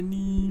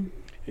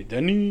Hey,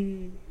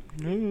 Danny.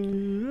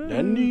 Danny.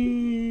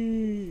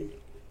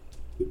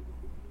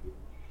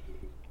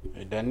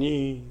 Hey,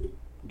 Danny.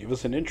 Give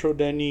us an intro,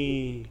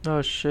 Danny.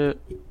 Oh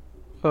shit.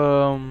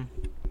 So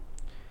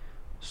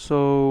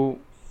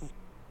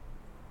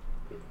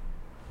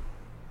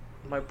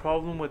my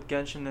problem with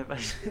Genshin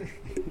Impact.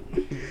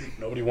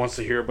 Nobody wants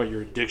to hear about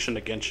your addiction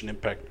to Genshin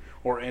Impact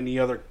or any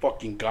other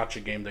fucking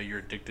gacha game that you're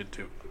addicted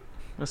to.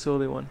 That's the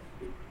only one.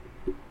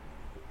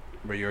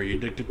 But are you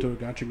addicted to a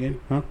gacha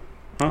game? Huh?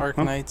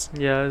 Arknights.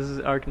 Yeah, this is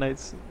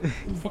Arknights. What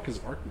the fuck is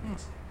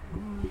Arknights?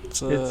 It's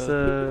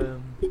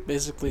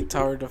basically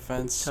tower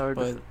defense, Tower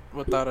but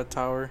without a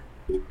tower.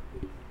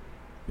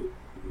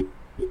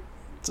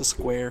 It's a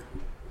square.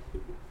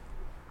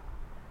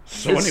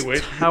 So It's anyway,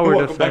 tower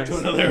welcome back to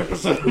defense. another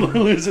episode of the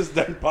Losers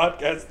Den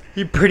podcast.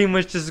 He pretty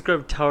much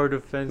described tower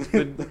defense,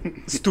 but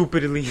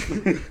stupidly.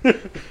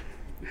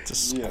 It's a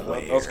square. Yeah,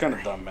 that was kind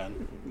of dumb,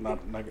 man. Not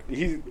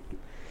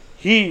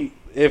he.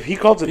 If he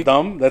calls it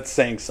dumb, that's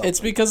saying something.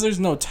 It's because there's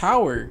no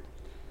tower.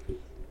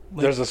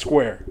 There's a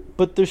square.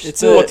 But there's It's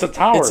still, It's a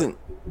tower.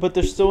 but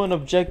there's still an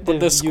objective. but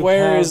the you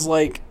square have is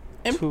like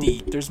empty.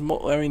 to- There's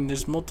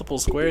there's multiple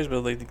squares,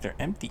 but like they're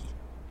empty.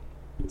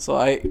 So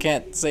I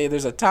can't say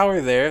there's a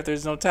tower there if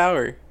there's no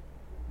tower.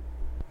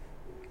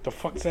 The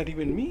fuck does that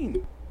even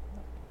mean?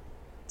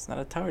 It's not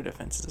a tower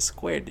defense. It's a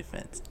square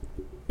defense.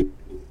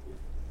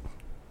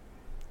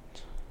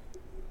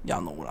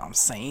 Y'all know what I'm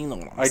saying. Know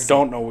what I'm I saying.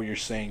 don't know what you're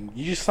saying.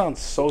 You just sound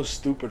so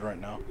stupid right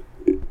now.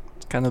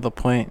 It's kind of the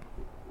point.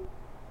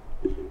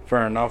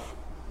 Fair enough.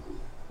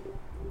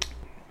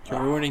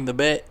 You're ruining the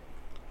bet.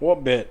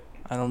 What bit?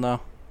 I don't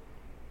know.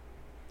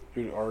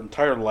 Dude, our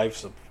entire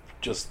life's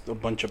just a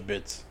bunch of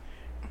bits.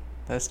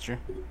 That's true.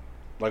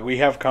 Like, we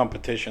have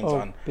competitions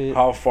on bit.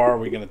 how far are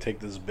we going to take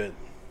this bit.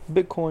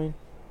 Bitcoin,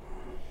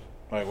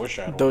 I wish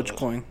I had one of those.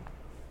 Dogecoin. I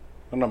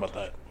don't know about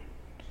that.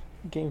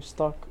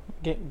 GameStop,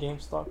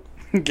 GameStop,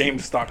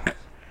 GameStop.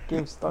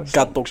 GameStop,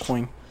 Gato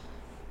coin.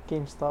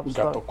 GameStop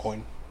Gato stocks.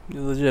 coin.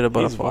 You're legit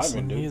about He's to fall vibing,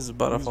 asleep. dude. He's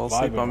about to He's fall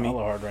asleep vibing on me.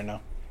 hella hard right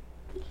now.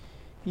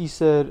 He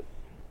said,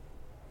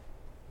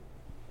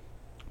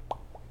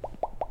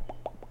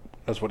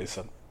 That's what he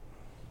said.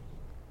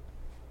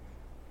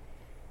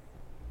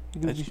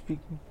 "You could be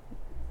speaking."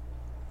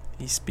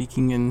 He's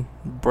speaking in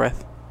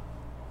breath.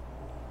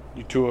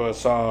 You two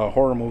saw a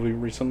horror movie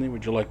recently.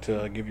 Would you like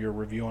to give your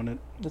review on it?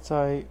 That's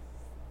I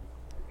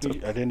I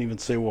didn't even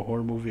say what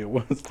horror movie it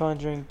was.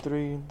 Conjuring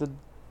 3.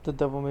 The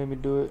devil made me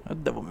do it. A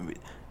devil maybe.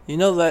 You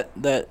know that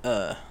That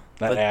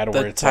ad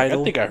where that it's like, I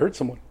title- think I heard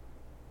someone.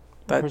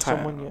 that Heard time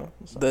someone,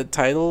 yeah. the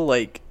title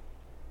like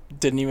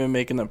didn't even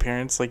make an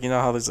appearance. Like, you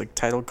know how there's like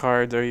title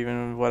cards or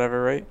even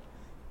whatever, right?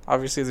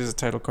 Obviously there's a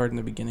title card in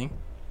the beginning,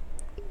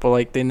 but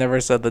like they never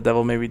said the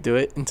devil made me do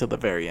it until the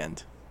very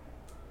end.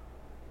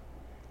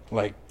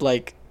 Like,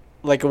 Like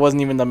it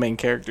wasn't even the main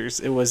characters.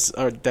 It was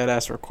a dead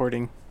ass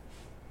recording.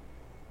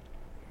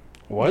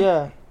 what?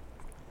 Yeah.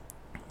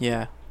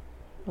 Yeah.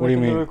 What do you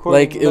in the mean? recording,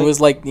 Like it was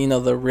like, you know,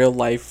 the real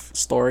life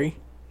story.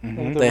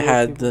 Mm-hmm. The They real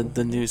had the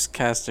people.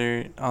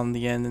 newscaster on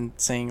the end and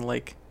saying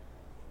like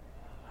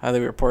how they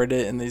reported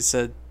it, and they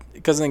said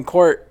because in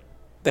court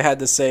they had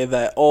to say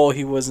that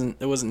it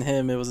wasn't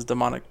him, it was a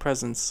demonic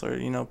presence or,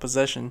 you know,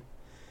 possession.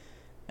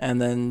 And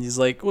then he's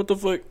like, what the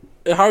fuck,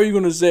 how are you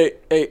gonna say,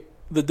 hey,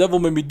 the devil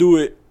made me do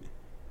it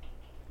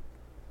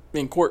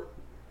in court?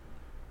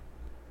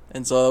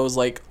 And so I was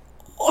like,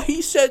 oh,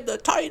 he said the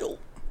title.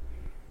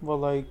 Well,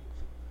 like,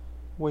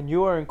 when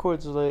you are in court,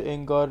 it's like,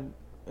 in God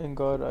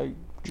I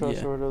trust,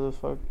 Yeah. or whatever the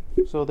fuck.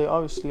 So they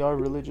obviously are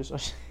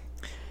religious.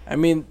 I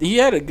mean, he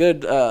had a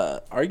good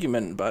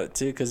argument about it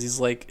too, because he's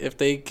like, if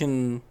they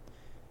can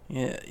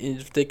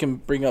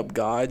bring up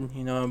God,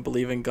 you know, and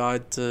believe in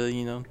God to,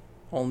 you know,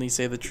 only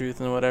say the truth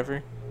and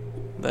whatever,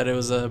 that it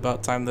was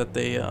about time that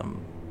they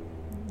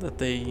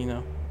you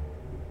know,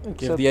 give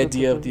Except the that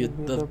idea of the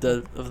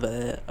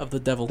the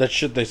devil. That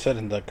shit they said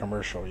in the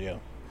commercial, yeah.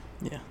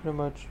 Yeah, pretty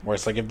much. Where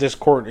it's like, if this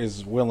court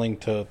is willing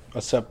to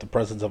accept the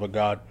presence of a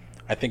god,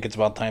 I think it's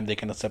about time they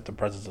can accept the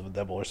presence of the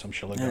devil or some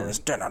shit like yeah, that.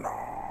 it's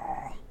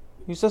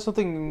He said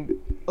something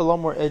a lot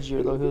more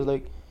edgier though. He was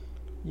like,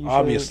 you should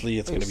Obviously,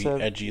 it's going to be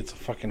accept- edgy. It's a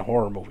fucking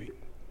horror movie.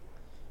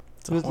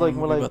 It's It a was horror like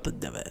more movie like- about the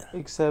devil.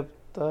 Except,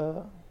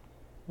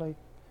 like,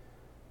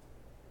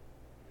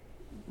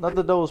 not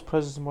the devil's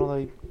presence, more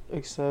like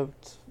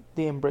accept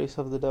the embrace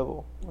of the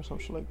devil or some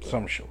shit like that.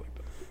 Some shit like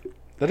that.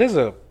 That is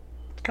a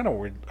kind of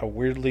weird, a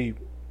weirdly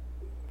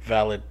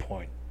valid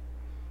point.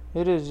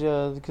 It is,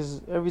 yeah,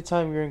 because every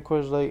time you're in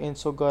court, it's like, and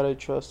so God I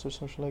trust or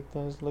something like that.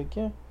 It's like,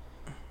 yeah,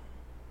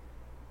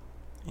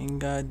 In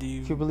God, do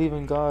you? if you believe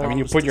in God, I mean,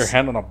 you Promise put to your s-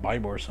 hand on a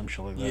Bible or some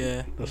shit like that.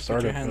 Yeah, The you start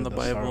put your of hand on the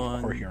the start Bible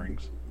of court and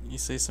hearings. you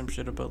say some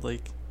shit about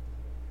like.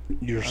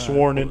 You're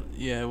sworn in.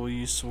 Yeah, well,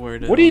 you swore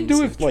to. What do you only do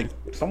say if the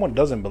like truth. someone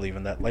doesn't believe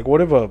in that? Like, what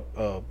if a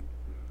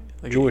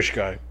Like, Jewish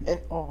guy? and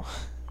No,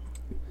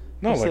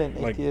 you said like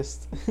an like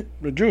atheist.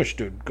 a Jewish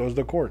dude goes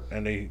to court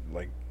and they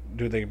like,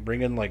 do they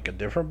bring in like a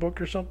different book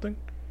or something,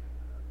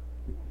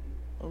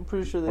 I'm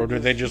pretty sure they or do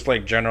they just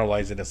like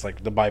generalize it as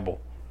like the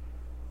Bible?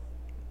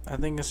 I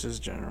think it's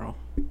just general.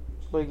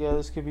 Like, yeah,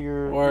 this could be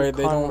your. Or your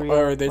they don't. Conria-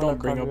 Or they not don't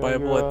bring a Conria,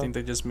 Bible. your, I think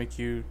they just make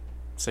you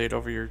say it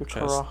over your your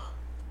chest. Korah.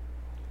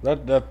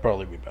 That'd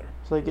probably be better.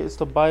 It's like it's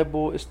the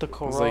Bible, it's the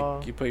Korah. It's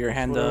like you put your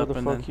hand whatever up the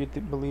and fuck then.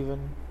 you believe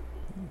in.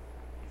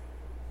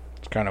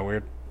 It's kind of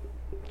weird.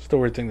 It's a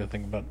weird thing to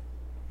think about.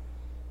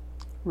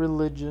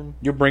 Religion.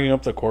 You bringing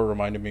up the court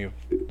reminded me of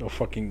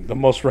the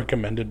most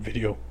recommended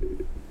video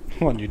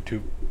on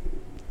YouTube.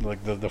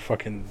 Like the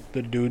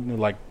dude who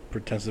like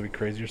pretends to be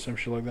crazy or some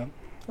shit like that.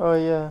 Oh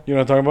yeah. You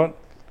know what I'm talking about?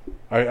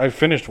 I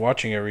finished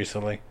watching it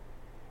recently.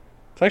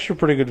 It's actually a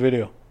pretty good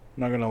video. I'm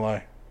not gonna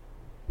lie.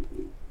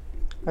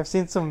 I've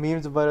seen some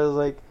memes about it.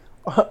 Like,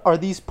 are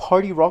these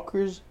party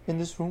rockers in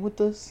this room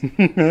with us?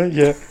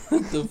 Yeah.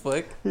 What the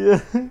fuck?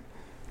 Yeah.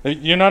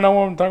 You not know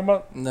what I'm talking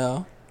about?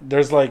 No.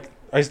 There's like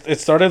it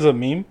started as a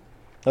meme.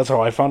 That's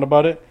how I found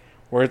about it.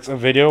 Where it's a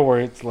video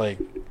where it's like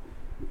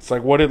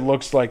what it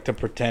looks like to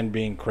pretend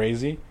being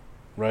crazy,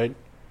 right?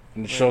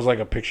 And it shows like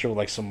a picture of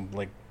like some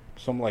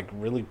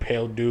really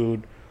pale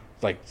dude,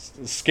 like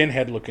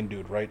skinhead looking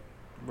dude, right?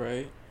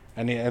 Right.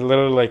 And it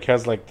literally like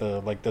has like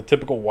the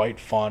typical white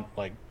font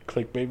like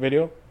clickbait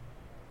video,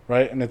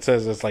 right? And it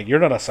says it's like you're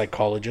not a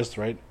psychologist,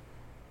 right?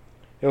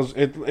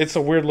 It's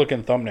a weird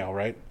looking thumbnail,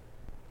 right?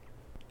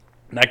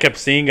 And I kept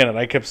seeing it,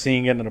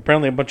 and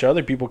apparently a bunch of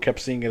other people kept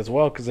seeing it as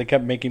well because they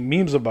kept making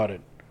memes about it,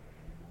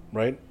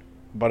 right?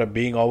 About it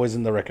being always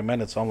in the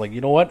recommended. So I'm like,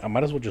 you know what? I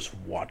might as well just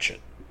watch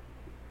it,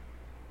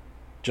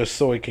 just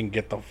so it can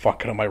get the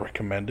fuck out of my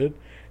recommended,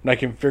 and I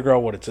can figure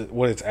out what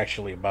it's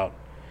actually about.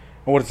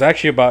 And what it's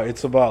actually about,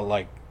 it's about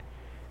like,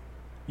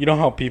 you know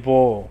how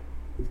people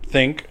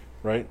think,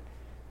 right?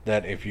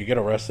 That if you get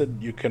arrested,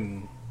 you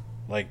can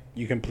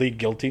plead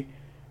guilty.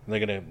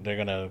 And they're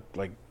gonna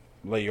like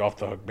let you off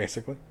the hook,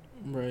 basically.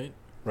 Right.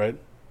 Right?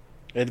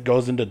 It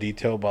goes into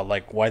detail about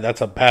like why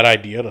that's a bad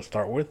idea to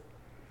start with,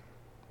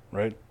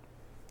 right?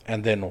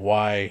 And then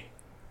why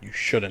you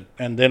shouldn't,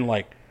 and then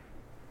like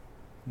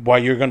why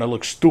you're gonna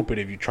look stupid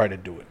if you try to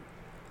do it,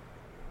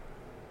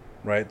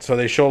 right? So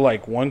they show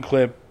like one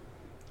clip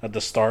at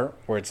the start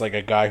where it's like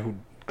a guy who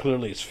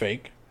clearly is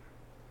fake,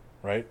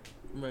 right?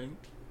 Right.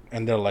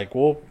 And they're like,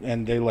 well,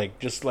 and they like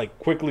just like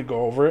quickly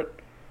go over it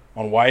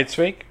on why it's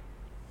fake.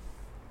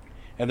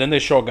 And then they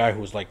show a guy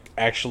who's like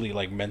actually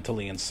like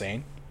mentally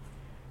insane,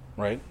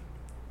 right?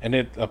 And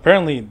it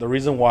apparently the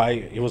reason why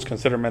he was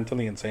considered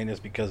mentally insane is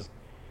because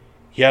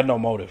he had no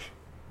motive.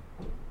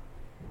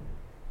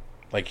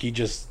 Like he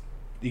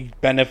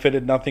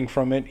benefited nothing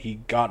from it. He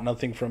got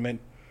nothing from it.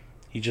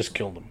 He just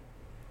killed him.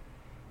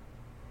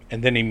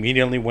 And then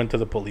immediately went to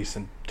the police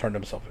and turned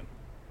himself in.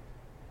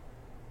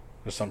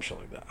 Or some shit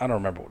like that. I don't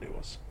remember what it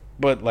was.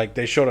 But like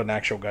they showed an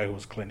actual guy who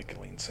was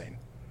clinically insane.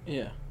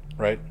 Yeah.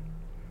 Right?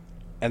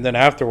 And then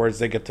afterwards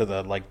they get to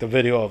the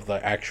video of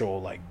the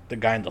actual like the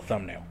guy in the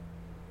thumbnail.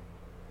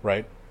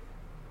 Right?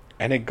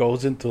 And it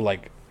goes into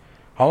like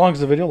how long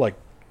is the video? Like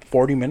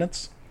 40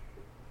 minutes?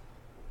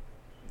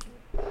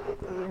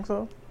 I think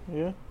so.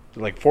 Yeah.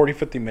 Like 40,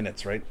 50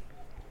 minutes, right?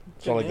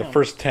 So like the Damn.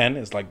 first 10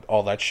 is like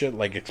all that shit,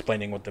 like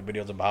explaining what the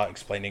video's about,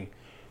 explaining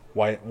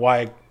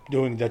why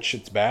doing that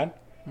shit's bad.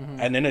 Mm-hmm.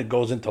 And then it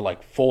goes into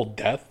like full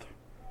depth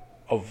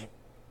of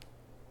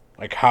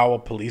like how a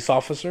police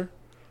officer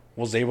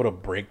was able to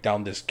break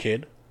down this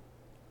kid.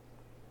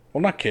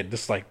 Well, not kid,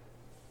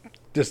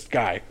 this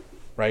guy,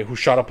 right, who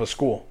shot up a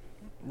school.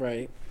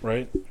 Right.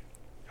 Right?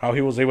 How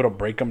he was able to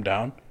break him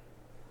down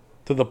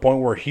to the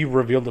point where he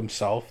revealed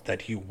himself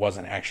that he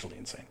wasn't actually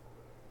insane.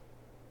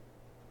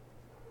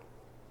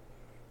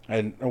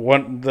 And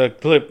the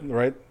clip,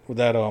 right,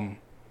 that a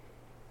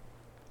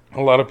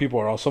lot of people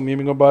are also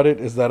memeing about it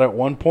is that at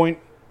one point,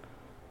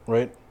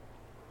 right,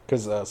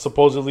 because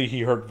supposedly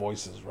he heard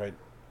voices, right?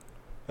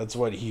 That's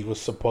what he was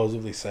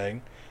supposedly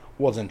saying.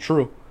 Wasn't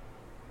true.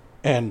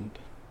 And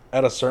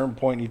at a certain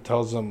point, he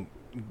tells him,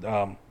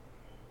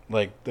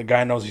 like, the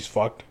guy knows he's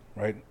fucked,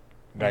 right?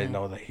 The guy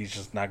know that he's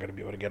just not going to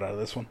be able to get out of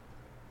this one.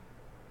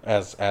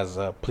 As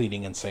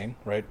pleading insane,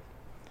 right?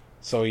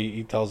 So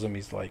he tells him,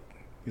 he's like,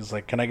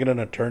 can I get an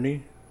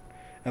attorney?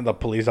 And the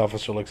police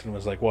officer looks at him and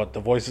is like, what, the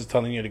voice is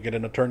telling you to get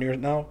an attorney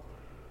now?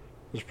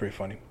 It was pretty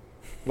funny.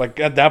 Like,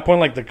 at that point,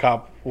 like, the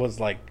cop was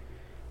like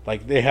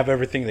they have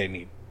everything they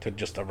need to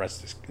just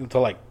arrest this, to,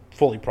 like,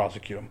 fully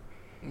prosecute him.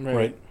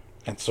 Right?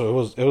 And so it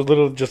was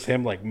literally just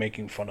him, like,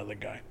 making fun of the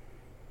guy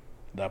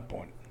at that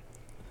point.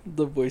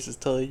 The voice is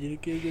telling you to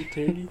get an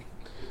attorney.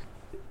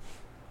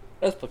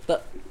 That's fucked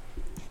up.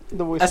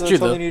 The voice That's is true,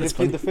 telling though. you That's to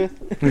plead the funny.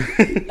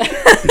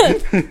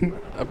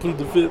 fifth. I plead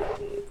the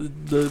fifth.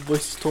 The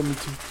voices told me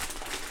to.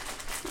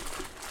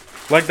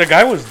 Like, the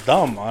guy was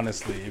dumb,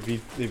 honestly. If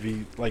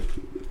he like,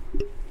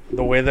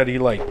 the way that he,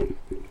 like,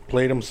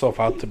 played himself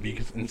out to be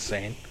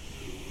insane,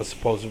 was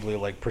supposedly,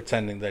 like,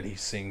 pretending that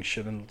he's seeing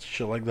shit and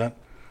shit like that,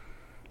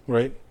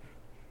 right?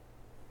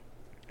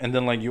 And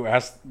then, like, you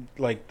asked,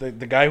 like, the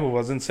guy who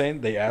was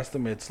insane, they asked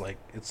him,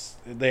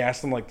 they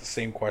asked him, like, the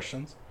same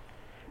questions,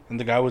 and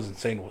the guy who was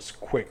insane was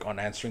quick on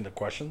answering the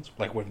questions,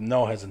 like, with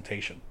no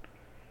hesitation,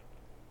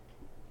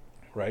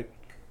 right?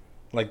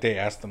 Like they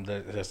asked him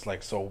that it's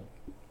like, so,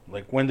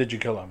 like, when did you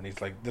kill him? And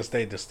he's like, this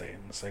day, this day.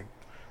 And it's like,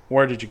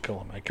 where did you kill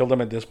him? I killed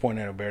him at this point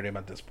and I buried him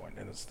at this point.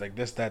 And it's like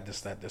this, that,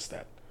 this, that, this,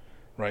 that,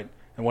 right?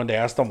 And when they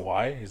asked him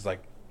why, he's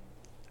like,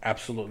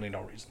 absolutely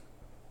no reason.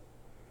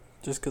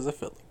 Just because I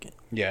felt like it.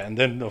 Yeah, and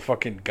then the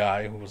fucking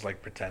guy who was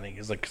like pretending,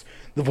 he's like,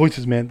 the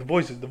voices, man, the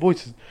voices, the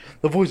voices,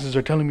 the voices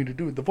are telling me to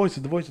do it. The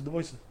voices, the voices, the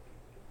voices.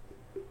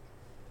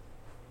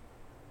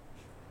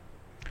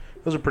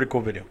 It was a pretty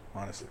cool video,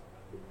 honestly.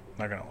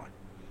 Not gonna lie.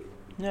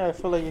 Yeah, I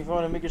feel like if you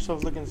want to make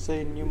yourself look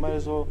insane, you might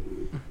as well.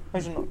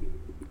 Actually, no.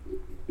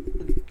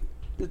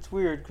 It's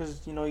weird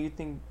because you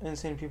think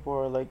insane people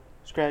are like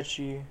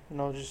scratchy,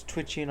 just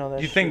twitchy and all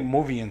that. You shit. think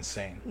movie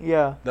insane?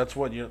 Yeah. That's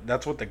what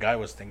the guy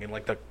was thinking,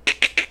 like the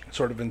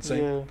sort of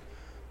insane. Yeah.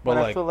 But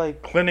I like, feel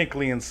like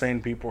clinically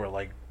insane people are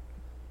like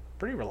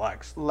pretty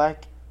relaxed.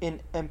 lack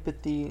in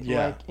empathy, Yeah,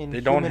 lack in they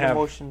human don't have-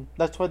 emotion.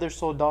 That's why they're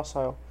so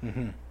docile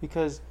Mm-hmm.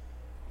 because,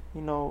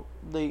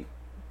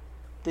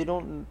 they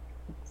don't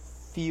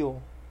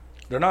feel.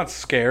 They're not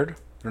scared.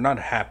 They're not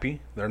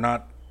happy. They're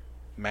not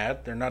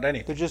mad. They're not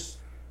anything. They're just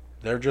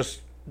They're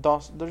just They're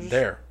just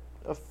there.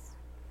 a f-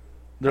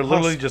 They're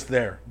literally husk. just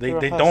there. They're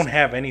a They husk. don't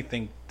have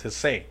anything to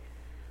say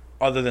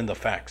other than the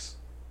facts.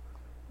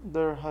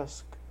 They're a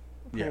husk,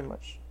 pretty Yeah.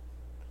 much.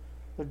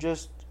 They're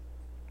just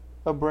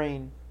a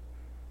brain.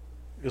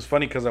 It was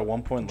funny because at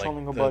one point,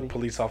 Controlling like, a the body.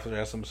 police officer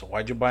asked him, so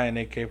why'd you buy an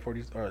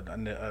AK-40 or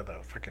the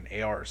fucking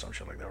AR or some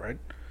shit like that, right?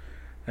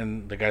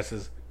 And the guy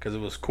says, because it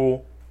was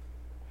cool,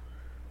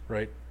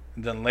 right?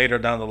 And then later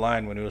down the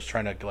line, when he was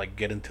trying to, like,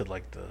 get into,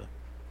 like,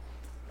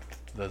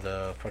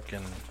 the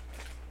fucking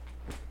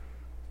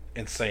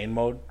insane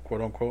mode,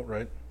 quote unquote,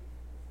 right?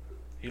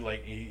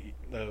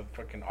 The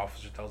fucking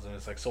officer tells him,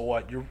 it's like, so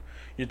what? You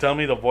tell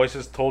me the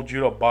voices told you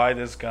to buy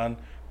this gun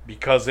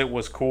because it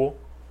was cool?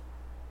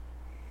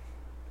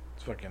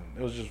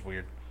 It was just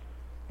weird.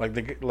 Like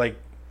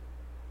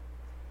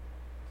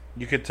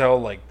you could tell,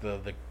 like,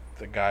 the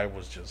guy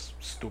was just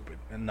stupid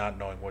and not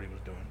knowing what he was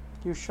doing.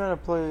 He was trying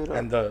to play it up.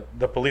 And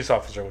the police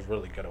officer was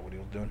really good at what he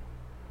was doing.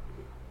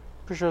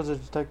 Pretty sure it was a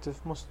detective.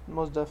 Most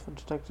definitely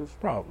detective.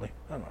 Probably.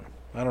 I don't know.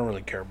 I don't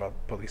really care about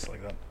police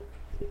like that.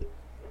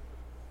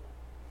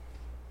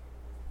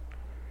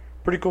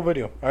 Pretty cool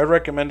video. I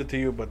recommend it to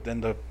you, but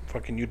then the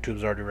fucking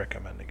YouTube's already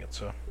recommending it,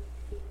 so.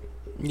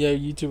 Yeah,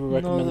 YouTuber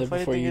recommended the it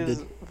funny before thing you is,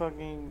 did.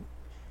 fucking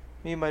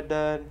me and my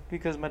dad,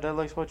 because my dad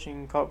likes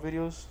watching cop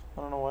videos.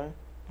 I don't know why.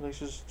 He likes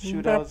just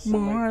shootouts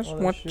and like, all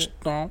that shit.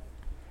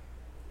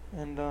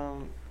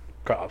 And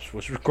Cops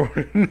was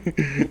recorded.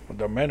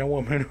 The man and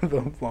woman of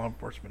the law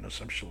enforcement or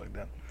some shit like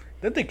that.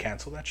 Did they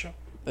cancel that show?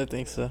 I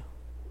think so.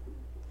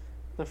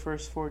 the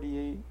first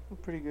 48, a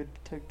pretty good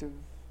detective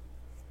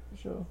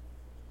show.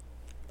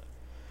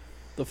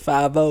 The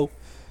 5-0.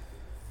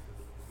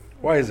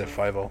 Why is it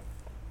 5-0?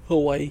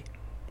 Hawaii.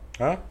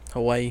 Huh?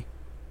 Hawaii.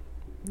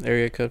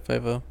 Area code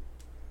 50.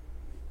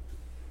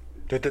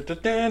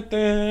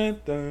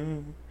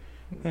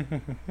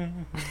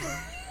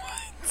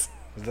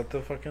 Is that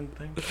the fucking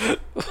thing?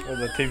 Or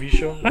the TV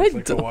show? I It's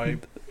like don't- Hawaii,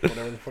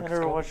 whatever the fuck I it's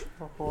never called. watched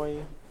Hawaii.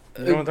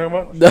 You know what I'm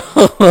talking about?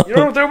 No. You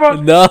know what I'm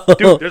talking about? No.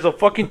 Dude, there's a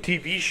fucking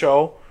TV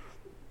show.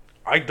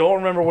 I don't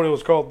remember what it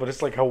was called, but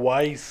it's like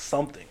Hawaii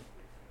something,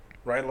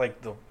 right?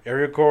 Like the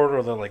area code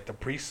or the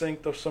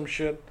precinct of some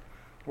shit,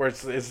 where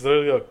it's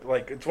literally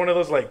like it's one of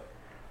those like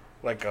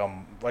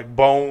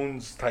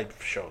Bones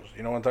type shows.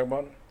 You know what I'm talking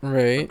about?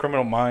 Right.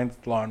 Criminal Minds,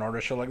 Law and Order,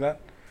 shit like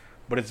that.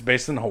 But it's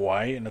based in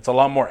Hawaii, and it's a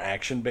lot more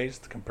action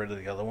based compared to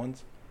the other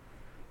ones,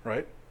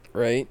 right?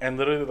 Right. And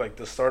literally, like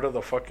the start of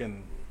the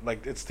fucking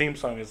its theme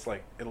song is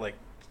like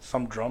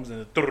some drums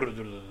and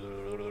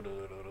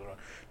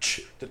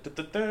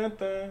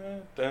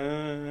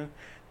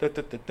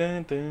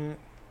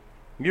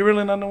you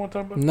really not know what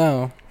I'm talking about?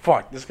 No.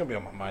 Fuck, this is gonna be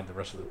on my mind the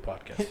rest of the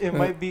podcast. It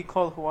might be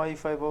called Hawaii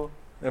 5-0.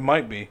 It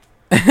might be.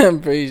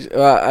 I'm pretty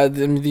sure,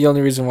 the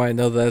only reason why I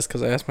know that is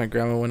because I asked my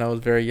grandma when I was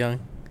very young.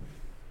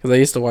 Because I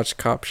used to watch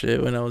cop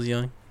shit when I was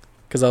young.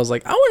 Because I was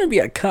like, I want to be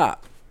a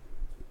cop.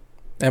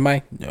 Am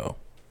I? No.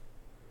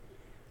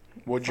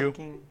 Would you?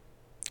 Fucking-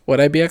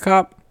 Would I be a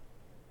cop?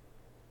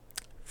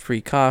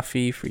 Free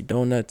coffee, free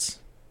donuts,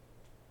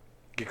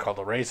 Get called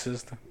a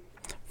racist.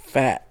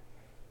 fat.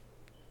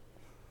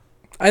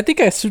 I think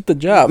I suit the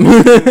job.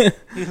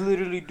 You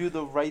literally do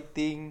the right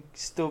thing,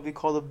 still be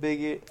called a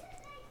bigot.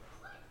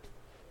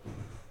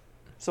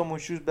 Someone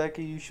shoots back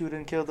at you, shoot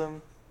and kill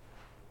them.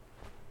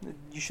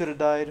 You should have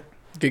died.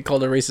 Get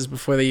called a racist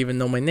before they even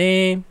know my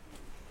name.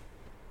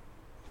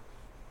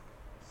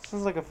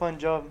 Sounds like a fun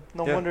job.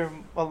 No Yeah. wonder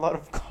a lot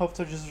of cops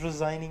are just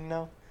resigning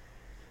now.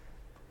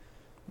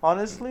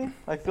 Honestly,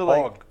 I feel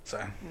like Hog,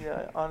 son.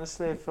 yeah.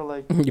 Honestly, I feel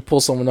like You pull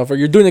someone over.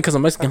 You're doing it because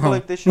I'm I Mexican, feel huh?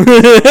 like they should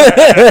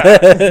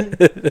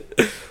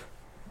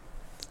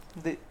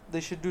they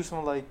should do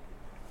some like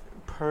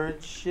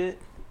purge shit,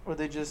 where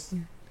they just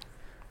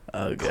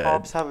Oh, God.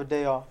 cops have a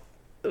day off,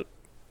 or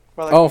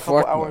like Oh, a couple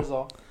fuck no. hours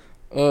off,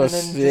 Oh, and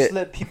then just shit.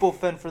 let people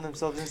fend for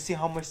themselves and see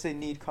how much they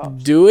need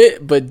cops. Do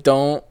it, but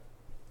don't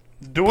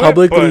Do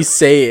publicly it,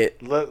 say it.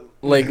 but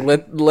Like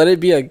let it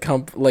be a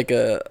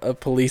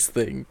police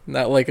thing,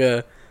 not like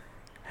a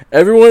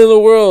everyone in the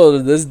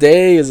world. This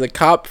day is a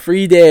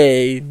cop-free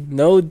day.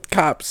 No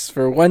cops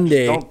for one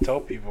day. Don't tell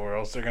people, or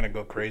else they're gonna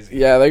go crazy.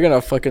 Yeah, they're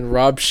gonna fucking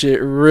rob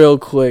shit real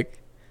quick.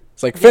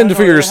 It's like fend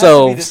for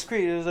yourselves.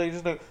 Discreet.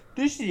 It's like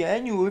this is the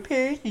annual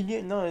pay.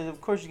 No,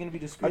 of course you're gonna be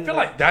discreet. I feel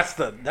like that's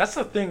the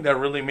thing that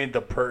really made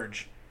The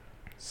Purge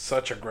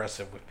such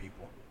aggressive with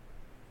people.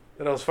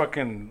 That it was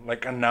fucking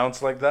like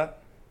announced like that.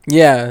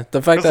 Yeah,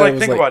 the fact that like, it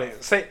was think about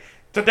it. Say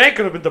today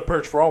could have been The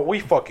Purge for all we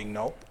fucking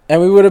know,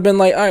 and we would have been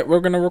like, all right, we're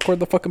gonna record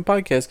the fucking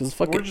podcast because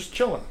we're just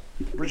chilling.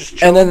 We're just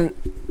chilling. And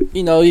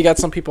then, you got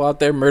some people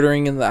out there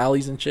murdering in the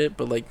alleys and shit,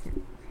 but like,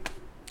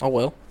 oh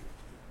well.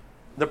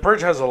 The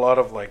Purge has a lot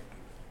of like,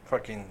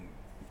 fucking,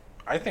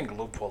 I think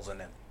loopholes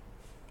in it.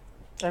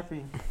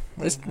 Everything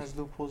has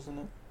loopholes in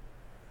it.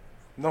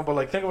 No, but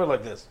like think of it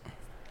like this: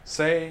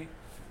 say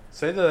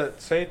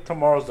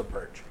tomorrow's The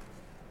Purge,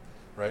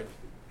 right?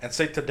 And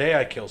say today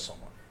I kill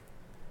someone,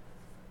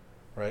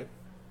 right?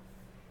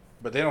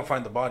 But they don't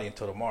find the body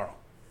until tomorrow.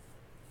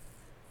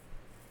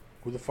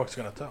 Who the fuck's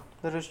gonna tell?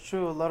 That is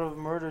true. A lot of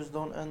murders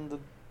don't end the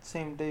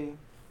same day,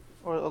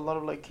 or a lot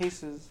of like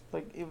cases,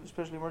 like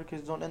especially murder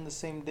cases, don't end the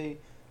same day.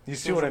 You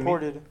see what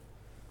reported.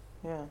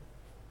 I mean? Yeah.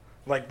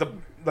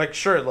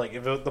 Sure, like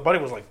if the body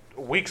was like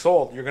weeks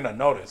old, you're gonna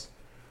notice,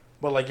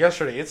 but like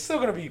yesterday, it's still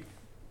gonna be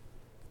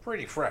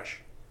pretty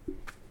fresh,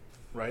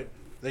 right?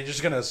 They're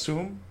just gonna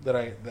assume that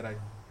I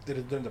did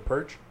it during The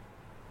Purge.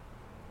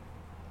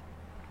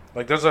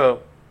 Like there's a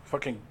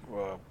fucking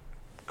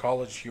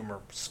college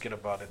humor skit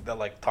about it that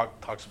like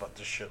talks about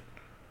this shit.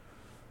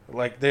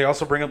 Like they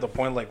also bring up the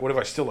point like, what if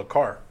I steal a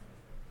car?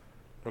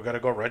 Do I gotta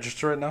go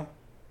register it now?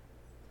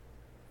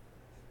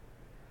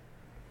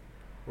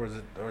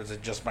 Or is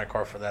it just my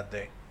car for that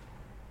day?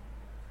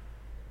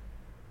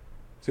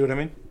 See what I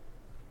mean?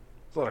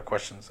 There's a lot of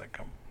questions that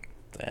come.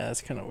 Yeah,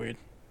 that's kind of weird.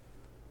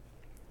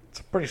 It's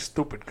a pretty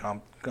stupid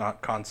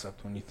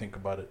concept when you think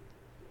about it.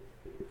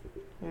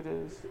 It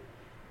is.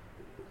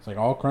 It's like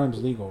all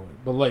crime's legal,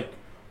 but like,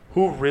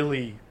 who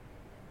really,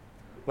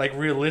 like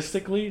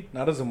realistically,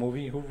 not as a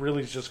movie, who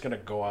really is just gonna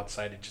go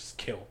outside and just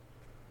kill?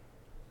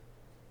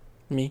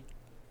 Me.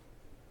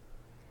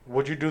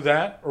 Would you do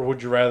that, or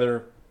would you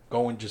rather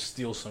go and just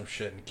steal some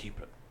shit and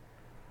keep it?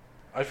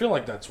 I feel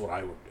like that's what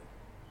I would do.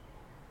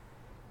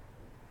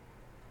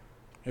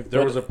 If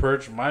there was a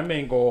purge, my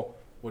main goal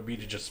would be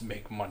to just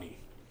make money.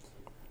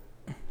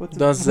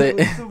 Don't say.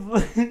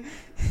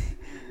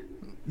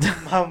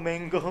 My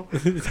mango.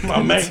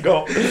 My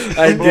mango.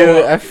 I do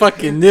it. I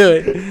fucking knew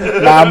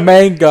it. My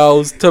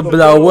mangoes to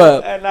blow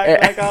up. And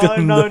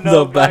no.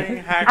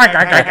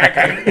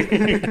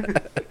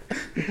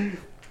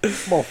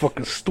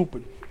 Motherfucking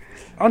stupid.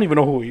 I don't even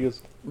know who he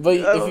is.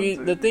 But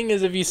the thing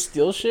is, if you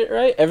steal shit,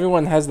 right?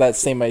 Everyone has that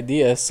same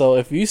idea. So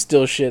if you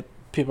steal shit,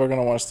 people are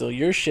gonna want to steal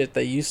your shit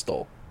that you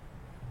stole.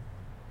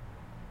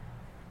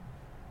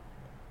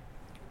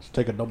 Just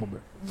take a double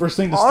bear. First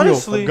thing to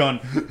steal, a gun.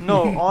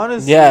 No,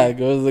 honestly. Yeah,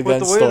 go to the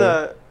gun store. With the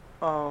way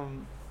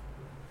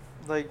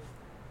that, like,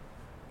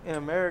 in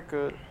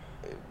America,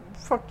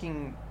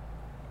 fucking,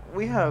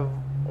 we have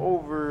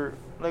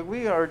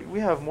we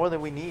have more than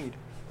we need.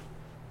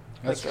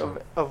 That's like,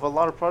 true. Of a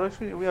lot of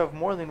products, we have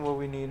more than what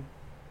we need.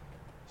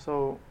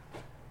 So,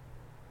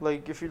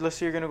 like, let's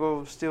say you're gonna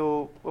go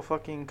steal a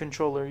fucking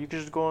controller, you can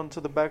just go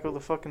into the back of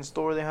the fucking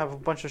store. They have a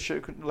bunch of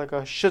shit, like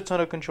a shit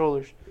ton of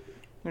controllers.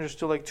 You can just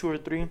steal like 2 or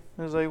 3.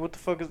 It's like, what the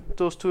fuck is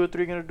those 2 or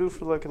 3 gonna do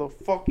for like the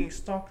fucking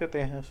stock that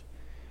they have?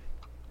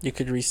 You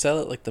could resell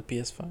it like the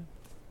PS5.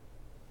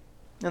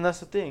 And that's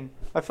the thing.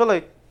 I feel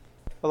like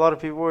a lot of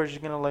people are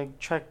just gonna like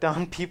track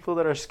down people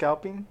that are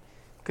scalping,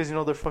 because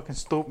they're fucking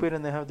stupid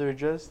and they have their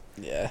address.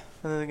 Yeah.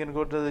 And then they're gonna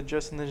go to the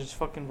address and then just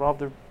fucking rob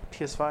their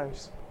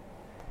PS5s.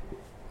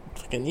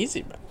 Fucking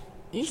easy, bro.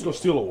 Easy. Just go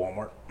steal a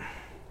Walmart.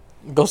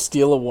 Go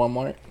steal a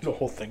Walmart. The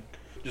whole thing.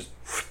 Just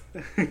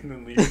and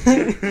then leave.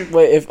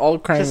 Wait, if all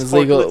crime is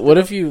legal, what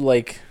if you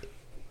like?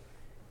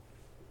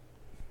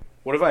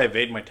 What if I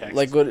evade my taxes?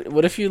 Like,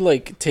 what if you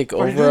like take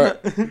over?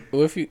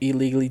 What if you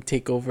illegally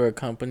take over a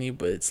company,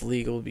 but it's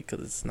legal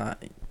because it's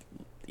not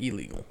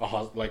illegal?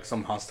 Like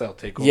some hostile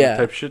takeover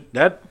type shit.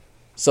 That.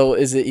 So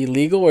is it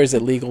illegal or is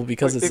it legal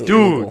because it's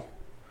illegal?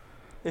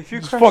 If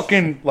you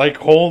fucking like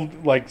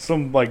hold like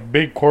some like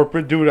big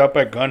corporate dude up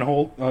at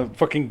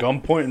fucking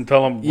gunpoint and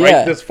tell him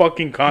write this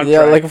fucking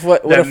contract like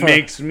what that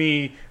makes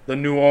me the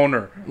new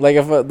owner. Like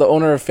if the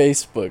owner of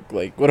Facebook,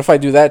 like what if I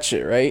do that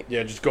shit, right?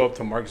 Yeah, just go up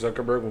to Mark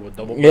Zuckerberg with a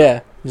double.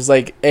 Yeah, just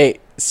like, hey,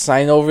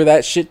 sign over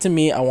that shit to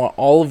me. I want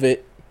all of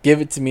it. Give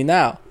it to me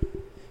now.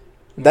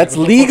 That's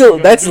legal.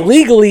 That's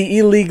legally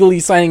illegally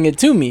signing it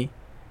to me.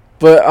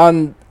 But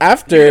on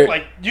after,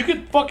 you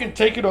could fucking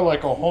take it to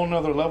like a whole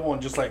nother level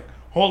and just like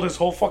hold his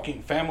whole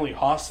fucking family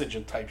hostage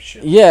and type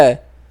shit. Yeah.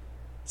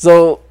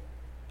 So,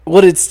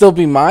 would it still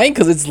be mine?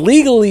 Because it's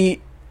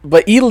legally,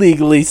 but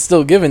illegally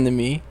still given to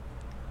me.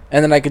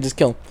 And then I could just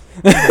kill him.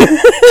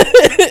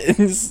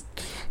 It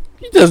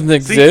doesn't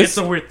exist. See, it's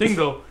a weird thing,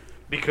 though,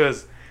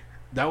 because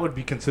that would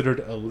be considered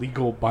a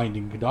legal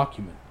binding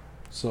document.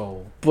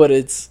 So But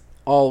it's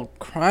all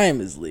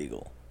crime is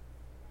legal.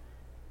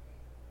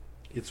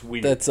 it's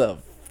weird. That's a.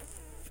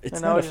 It's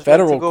And I not a would just like to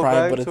federal go crime,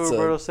 back but to it's what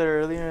Roberto a. said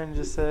earlier and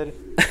just said,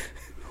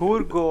 who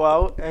would go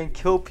out and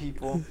kill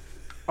people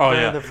oh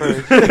during yeah. the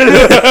purge?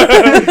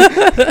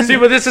 See,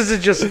 but this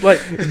isn't just like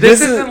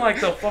this isn't like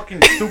the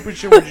fucking stupid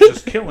shit where you're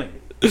just killing.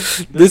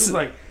 This is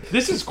like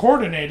this is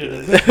coordinated.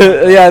 At this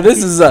point. Yeah,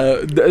 this is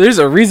a. There's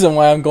a reason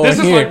why I'm going This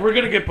is here. like we're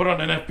gonna get put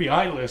on an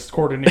FBI list,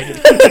 coordinated.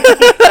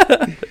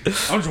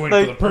 I'm just waiting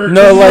Like, for the purge.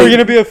 no, like- We're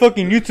gonna be a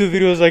fucking YouTube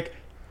video. It's like,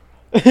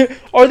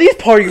 are these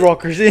party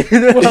rockers in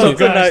the What's up, house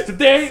guys? tonight?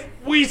 Today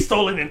we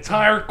stole an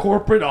entire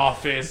corporate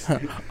office.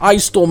 I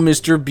stole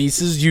Mr.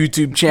 Beast's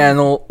YouTube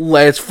channel.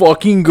 Let's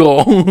fucking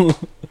go.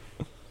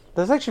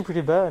 That's actually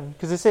pretty bad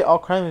because they say all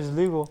crime is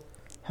legal.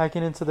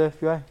 Hacking into the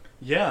FBI.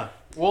 Yeah,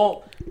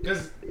 well,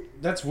 because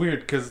that's weird.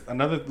 Because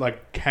another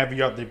like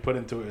caveat they put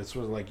into it is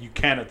sort of like you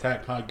can't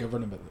attack high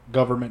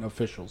government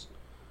officials.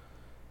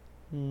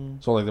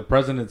 So like the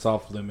president's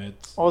off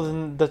limits. Oh,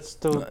 then that's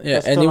still Yeah,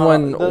 that's still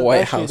anyone not, that,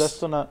 White actually, House. That's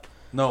still not.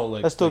 No,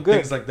 like That's still like good.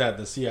 things like that.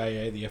 The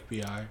CIA, the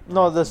FBI.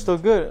 No, that's still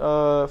good.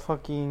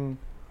 Fucking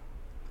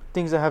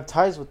things that have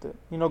ties with it.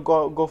 You know,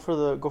 go for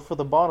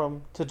the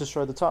bottom to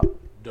destroy the top.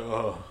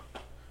 Duh.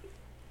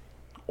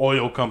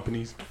 Oil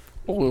companies.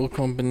 Oil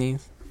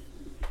companies.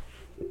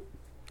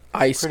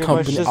 Ice Pretty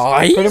company. much just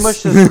Ice? pretty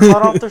much just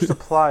cut off their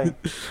supply.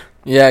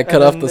 Yeah, cut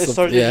and off then the it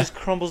supply. It Yeah. just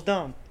crumbles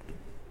down.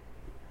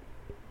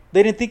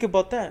 They didn't think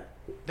about that.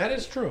 That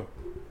is true.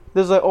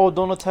 There's like, oh,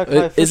 don't attack high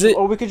Is officials. it-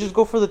 Or we could just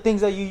go for the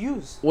things that you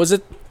use. Was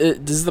it?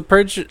 Does the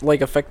purge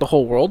like affect the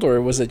whole world, or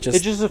was it just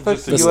It just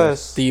affects just the the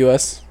U.S. the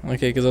U.S.?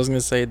 Okay, because I was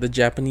gonna say the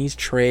Japanese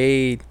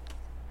trade.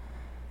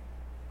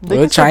 They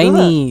The can still do that.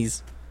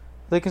 Chinese.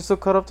 They can still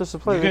cut off their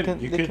supply. You They can-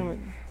 can. you They can-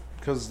 can.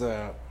 Because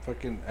the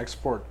fucking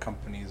export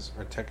companies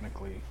are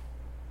technically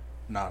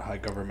not high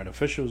government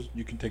officials.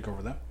 You can take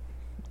over them.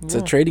 It's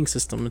Yeah. a trading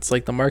system. It's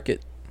like the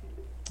market.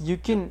 You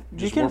can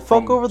Just fuck work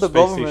from over the space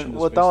government station to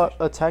space without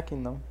station.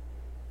 attacking them.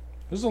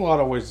 There's a lot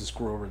of ways to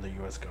screw over the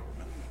U.S.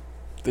 government.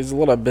 There's a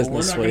lot of But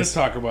business we're not going ways. to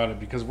talk about it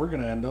because we're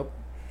going to end up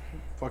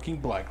fucking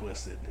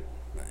blacklisted.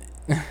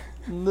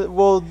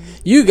 Well,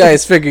 You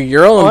guys figure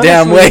your own honestly,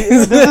 damn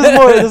ways.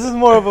 This is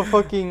more of a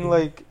fucking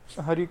like,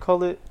 how do you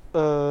call it?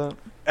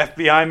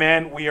 FBI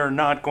man, we are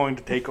not going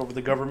to take over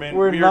the government.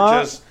 We're we not-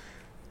 are just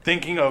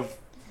thinking of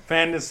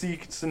fantasy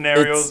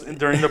scenarios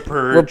during the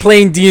purge. We're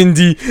playing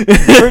D&D.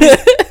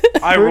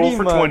 I roll pretty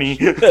for much.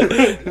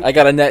 20. I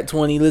got a net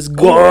 20. Let's Oh,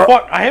 go.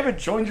 fuck, I haven't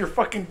joined your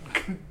fucking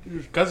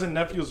your cousin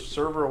nephew's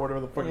server or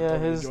whatever the fuck. you Yeah,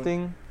 told me to his join.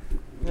 thing.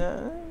 Yeah.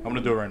 I'm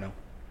gonna do it right now.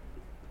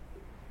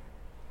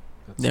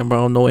 Damn,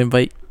 bro, no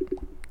invite.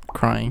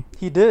 Crying.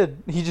 He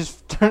did. He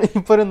just he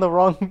put in the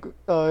wrong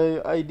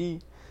ID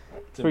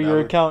It's for your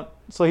invalid. account,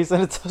 so he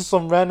sent it to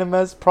some random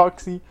ass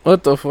proxy.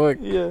 What the fuck?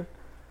 Yeah.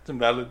 It's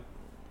invalid.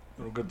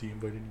 I don't got the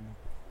invite anymore.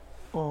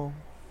 Oh.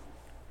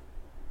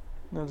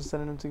 No, just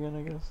sending him to you again,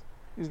 I guess.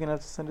 He's gonna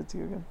have to send it to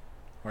you again.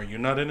 Are you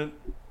not in it?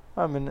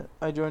 I'm in it.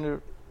 I joined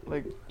it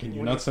like. Can you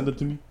when not send it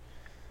to me?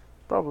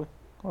 Probably.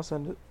 I'll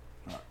send it.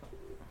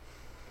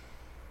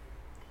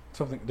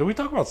 Something. Did we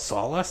talk about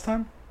Saw last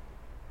time?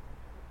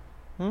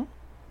 Hmm?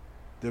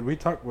 Did we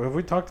talk? Have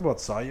we talked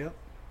about Saw yet?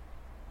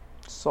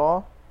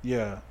 Saw.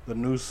 Yeah, the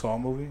new Saw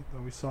movie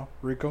that we saw.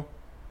 Rico,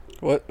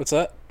 What? What's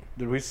that?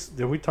 did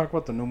we talk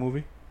about the new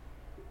movie?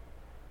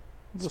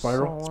 The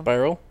Spiral? Saw one.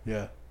 Spiral?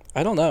 Yeah,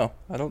 I don't know.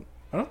 I don't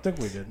think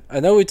we did. I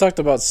know we talked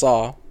about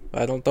Saw.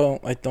 I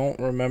don't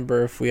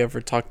remember if we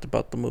ever talked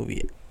about the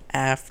movie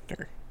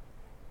after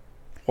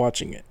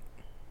watching it.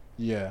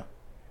 Yeah.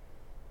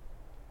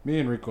 Me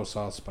and Rico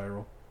saw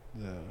Spiral.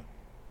 Yeah.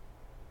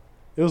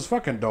 It was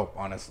fucking dope,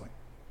 honestly.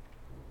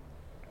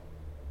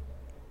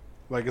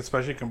 Like,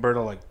 especially compared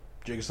to, like,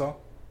 Jigsaw. It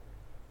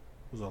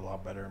was a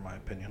lot better, in my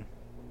opinion.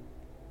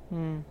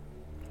 Hmm.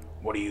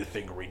 What do you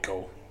think,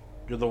 Rico?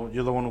 You're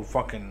the one who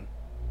fucking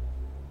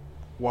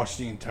watched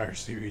the entire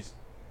series.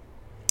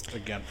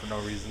 Again, for no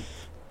reason.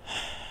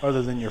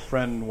 Other than your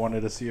friend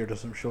wanted to see it or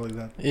some shit like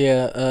that.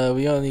 Yeah,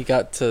 we only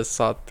got to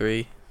Saw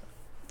 3.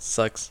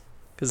 Sucks.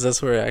 Because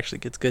that's where it actually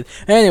gets good.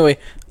 Anyway,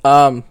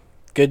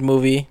 good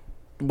movie.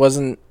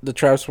 The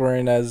traps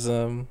weren't as,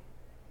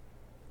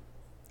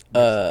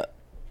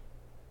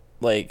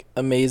 like,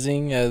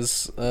 amazing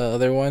as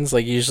other ones.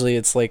 Like, usually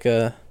it's like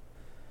a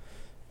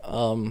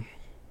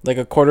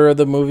quarter of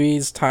the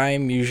movie's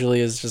time usually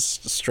is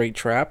just straight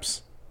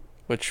traps,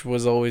 which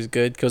was always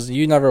good. Because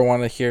you never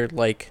want to hear,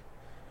 like,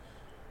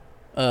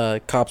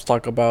 cops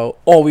talk about,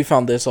 oh, we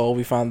found this, oh,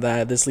 we found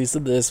that, this leads to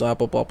this, blah,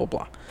 blah, blah, blah,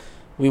 blah.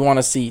 We want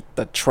to see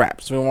the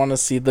traps. We want to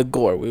see the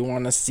gore. We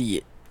want to see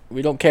it.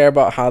 We don't care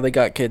about how they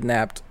got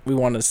kidnapped. We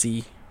want to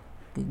see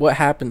what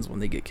happens when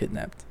they get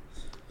kidnapped.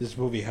 This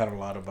movie had a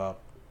lot about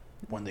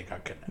when they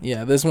got kidnapped.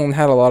 Yeah, this one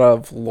had a lot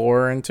of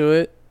lore into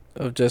it.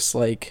 Of just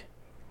like,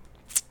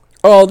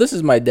 oh, this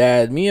is my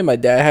dad. Me and my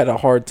dad had a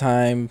hard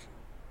time.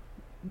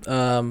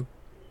 Oh,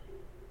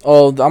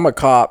 I'm a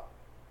cop.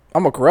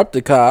 I'm a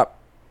corrupted cop,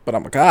 but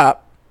I'm a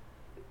cop.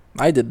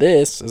 I did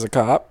this as a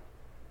cop.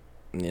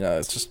 You know,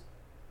 it's just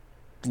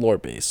lore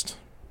based,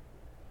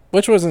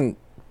 which wasn't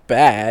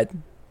bad.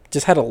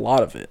 Just had a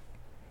lot of it.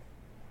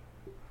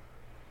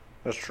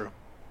 That's true.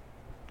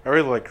 I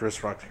really like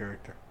Chris Rock's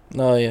character.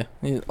 Oh yeah,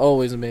 he's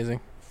always amazing.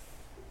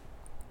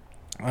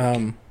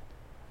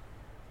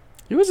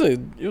 He was a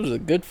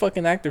good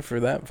fucking actor for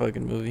that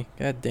fucking movie.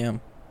 God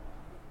damn.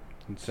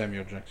 And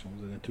Samuel Jackson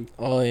was in it too.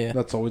 Oh yeah.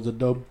 That's always a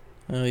dub.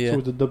 Oh It's yeah.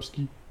 always a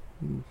dubski.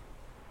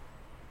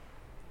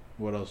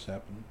 What else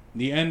happened?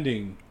 The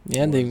ending. The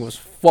ending was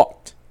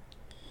fucked.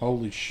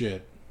 Holy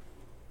shit.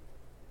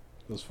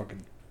 Those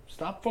fucking.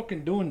 Stop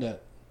fucking doing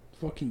that.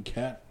 Fucking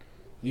cat.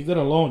 Leave that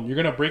alone. You're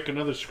gonna break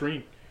another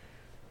screen.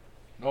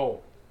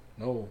 No.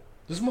 No.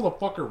 This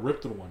motherfucker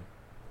ripped one.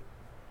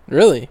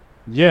 Really?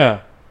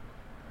 Yeah.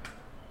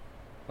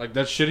 Like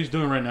that shit he's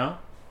doing right now.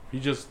 He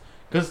just.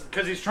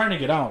 Because he's trying to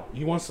get out.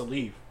 He wants to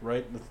leave,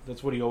 right?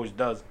 That's what he always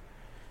does.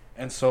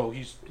 And so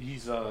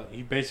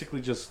he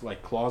basically just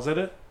like claws at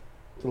it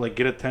to like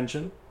get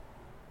attention.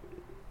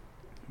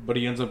 But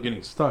he ends up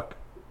getting stuck.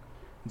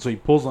 And so he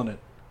pulls on it.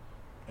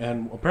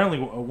 And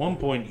apparently at one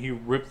point he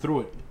ripped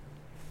through it.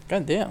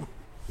 God damn.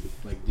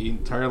 Like the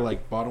entire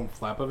like bottom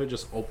flap of it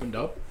just opened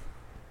up.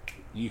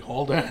 He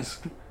hauled ass.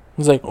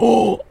 He's like,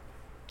 oh,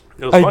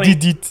 It was I funny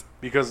did it.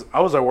 because I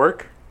was at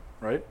work,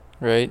 right?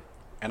 Right.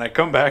 And I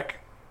come back,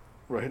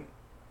 right?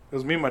 It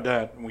was me and my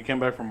dad, and we came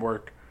back from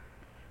work.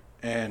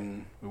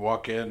 And we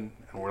walk in,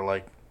 and we're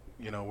like,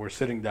 we're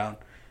sitting down.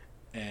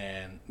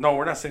 And no,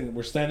 we're not sitting.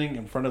 We're standing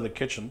in front of the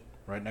kitchen,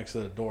 right next to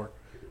the door.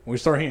 And we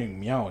start hearing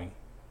meowing.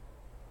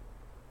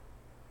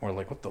 We're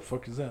like, what the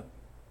fuck is that?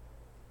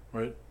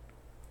 Right?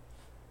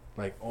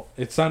 Like,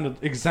 it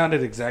sounded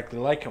exactly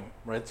like him,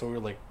 right? So we were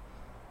like,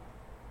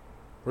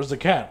 where's the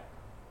cat?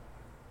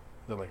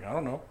 They're like, I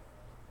don't know.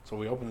 So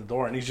we open the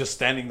door, and he's just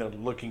standing there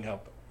looking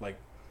up, like,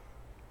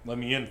 let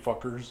me in,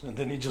 fuckers. And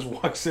then he just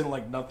walks in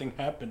like nothing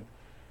happened.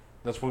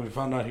 That's when we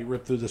found out he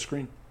ripped through the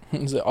screen.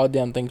 He's like, oh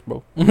damn, thanks,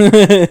 bro.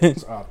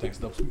 Thanks,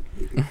 Dubs.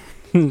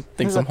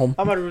 Thanks, I'm home.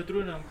 I'm about to rip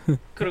through now.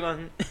 Could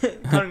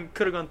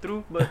have gone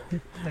through, but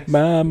thanks.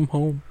 I'm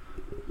home.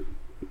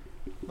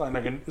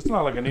 It's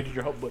not like I needed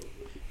your help, but I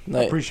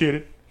No, appreciate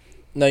it.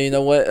 no, you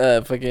know what?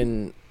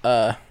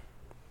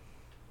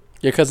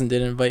 Your cousin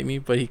did invite me,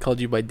 but he called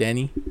you by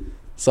Danny,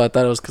 so I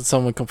thought it was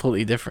someone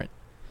completely different.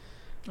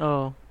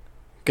 Oh.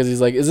 Cause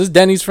he's like, "Is this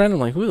Danny's friend?" I'm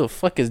like, "Who the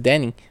fuck is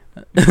Danny?"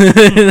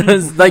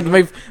 It's like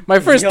my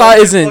first thought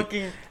isn't.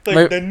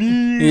 My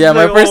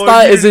first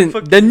thought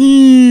isn't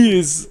Danny.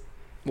 Is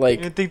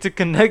like You think to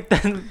connect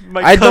that?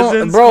 I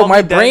don't, bro.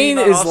 My brain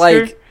is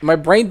like my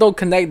brain don't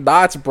connect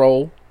dots,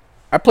 bro.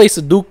 I play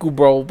Sudoku,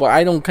 bro, but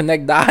I don't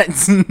connect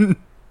dots.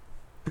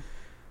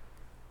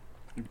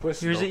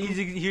 Here's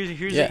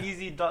Yeah. an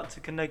easy dot to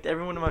connect.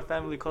 Everyone in my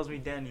family calls me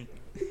Danny.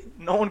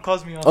 No one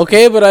calls me.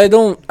 Okay, but I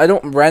don't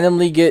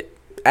randomly get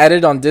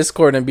added on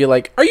Discord and be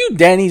like, "Are you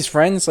Danny's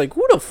friend?" It's like,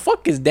 who the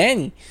fuck is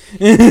Danny?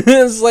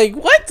 It's like,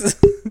 what?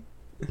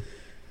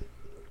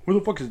 Who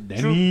the fuck is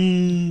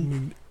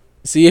Danny?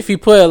 See, if you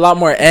put a lot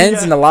more N's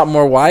Yeah. and a lot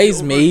more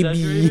Y's, maybe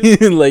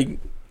Over-exaggerated. like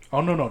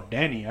Oh no,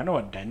 Danny. I know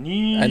a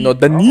Danny. I know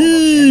don't know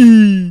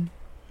Danny.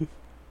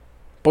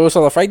 Pollos a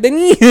la fried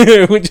Danny.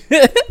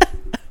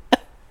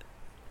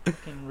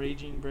 Fucking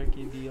raging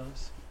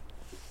brachiodeals.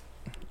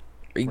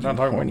 We're not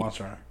talking about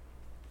Monster Hunter.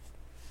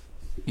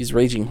 He's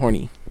raging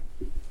horny.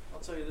 I'll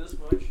tell you this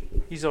much.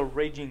 He's a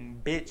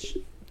raging bitch.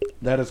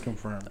 That is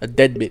confirmed. A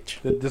dead bitch.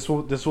 This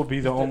will be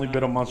the only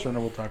bit of Monster Hunter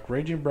we'll talk.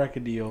 Raging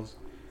Brachydios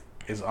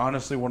is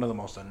honestly one of the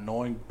most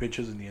annoying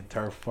bitches in the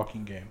entire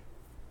fucking game.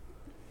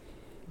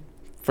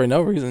 For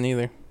no reason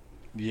either.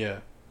 Yeah.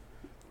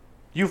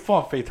 You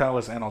fought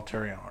Fatalis and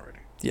Alterion already.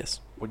 Yes.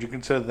 Would you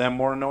consider them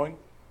more annoying?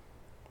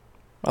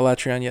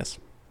 Alatreon, yes.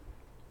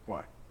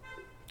 Why?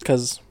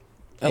 Because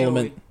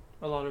element.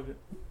 A lot of it.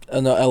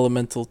 No,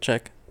 elemental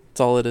check. That's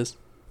all it is.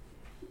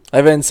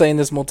 I've been saying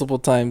this multiple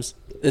times.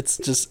 It's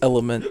just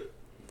element.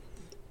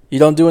 You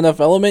don't do enough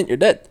element, you're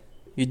dead.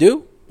 You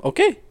do?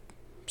 Okay.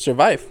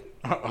 Survive.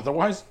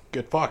 Otherwise,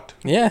 get fucked.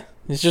 Yeah.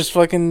 It's just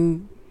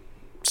fucking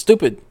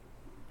stupid.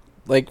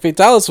 Like,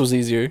 Fatalis was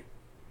easier.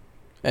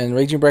 And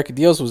Raging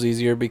Brachydios was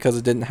easier because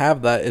it didn't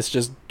have that. It's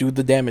just do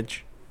the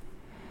damage.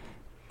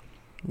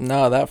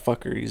 No, that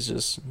fucker, he's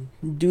just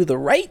do the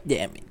right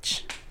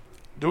damage.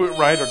 Do it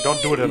right or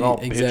don't do it at all,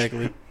 bitch.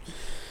 Exactly.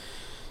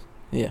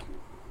 Yeah.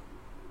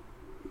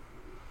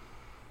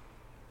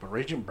 But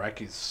Raging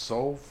Brachy is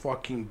so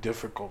fucking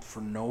difficult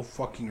for no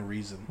fucking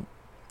reason.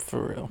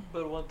 For real.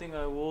 But one thing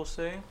I will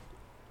say,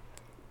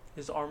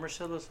 his armor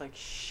set looks like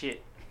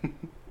shit.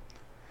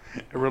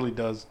 It really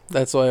does.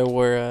 That's why I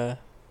wore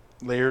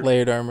Layered.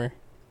 layered armor.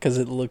 Because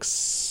it looks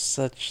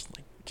such,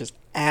 like, just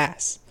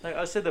ass. Like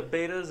I said, the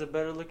beta is a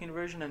better looking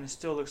version, and it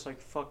still looks like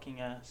fucking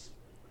ass.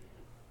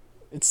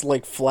 It's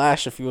like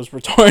Flash if he was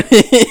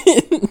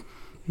retarded.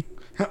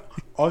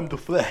 On the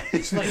flesh.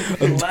 It's like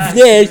Flash.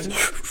 Yes.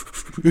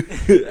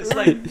 It's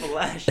like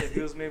Flash if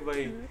it was made by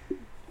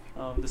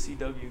the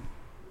CW,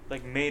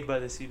 like made by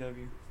the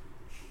CW.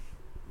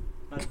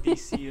 not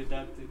DC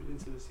adapted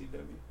into the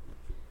CW.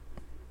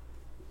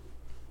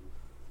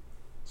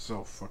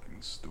 So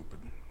fucking stupid.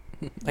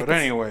 I But can,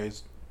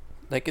 anyways,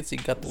 I can see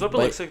got His the weapon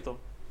bite. looks sick though.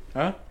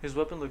 huh? His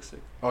weapon looks sick.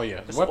 Oh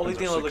yeah, That's the only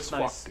thing that sick looks as fuck,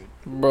 nice.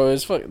 dude. Bro,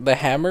 it's the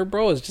hammer,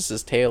 bro, is just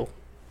his tail.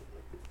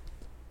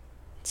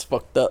 It's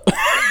fucked up.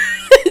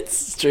 It's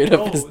straight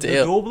up his The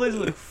tail. dual blades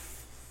look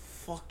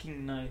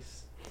fucking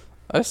nice.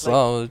 I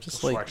saw it was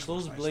just The like swag looks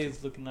Those nice, blades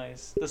too. look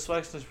nice. The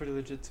swag looks pretty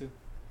legit too.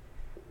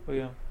 But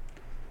yeah.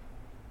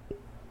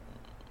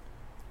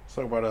 Let's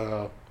talk about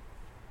a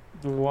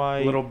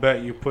Why? little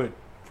bet you put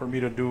for me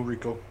to do,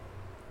 Rico,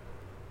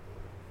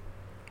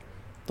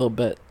 little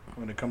bit.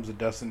 when it comes to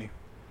Destiny.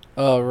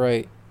 Oh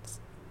right.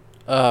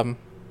 I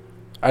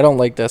don't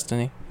like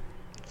Destiny.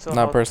 So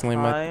Not how personally.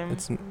 time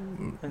It's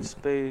and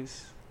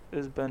space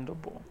is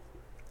bendable.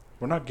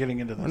 We're not getting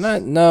into this. we're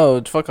not.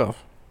 No, fuck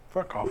off.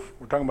 Fuck off.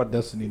 We're talking about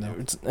Destiny now.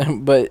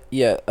 But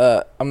yeah,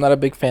 I'm not a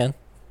big fan.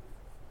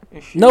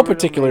 If you No were to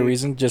particular make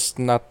reason, just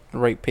not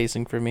right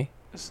pacing for me.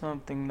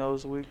 Something that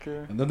was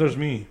weaker. And then there's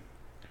me.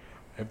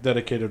 I've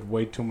dedicated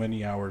way too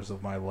many hours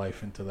of my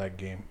life into that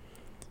game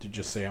to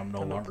just say I'm no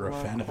Kind longer a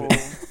black fan of hole,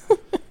 it.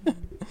 but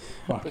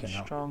Fucking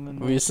hell. strong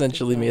enough We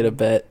essentially to made a find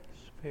bet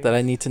that I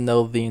space, need to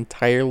know the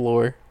entire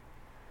lore,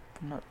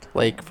 but not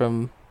like time.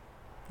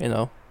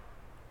 from,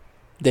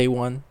 day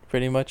one,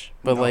 pretty much.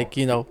 But No. like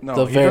No,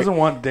 the he very doesn't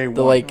want day the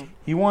one. like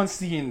He wants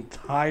the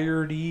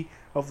entirety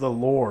of the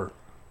lore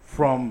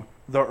from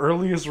the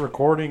earliest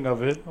recording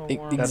of it Oh, e-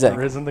 wow. that exactly.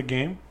 there is in the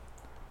game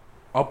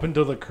up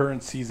until the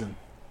current season,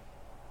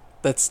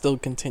 that's still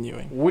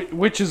continuing.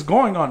 which is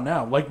going on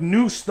now. Like,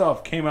 new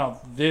stuff came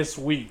out this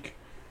week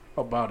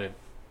about it.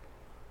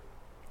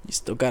 You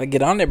still gotta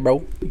get on it,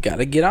 bro. You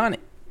gotta get on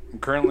it. I'm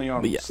currently on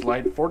But yeah.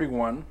 slide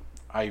 41.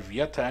 I've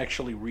yet to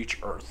actually reach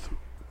Earth.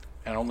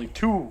 And only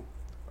 2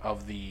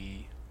 of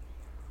the,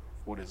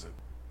 what is it?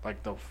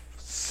 Like the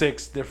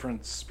 6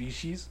 different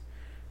species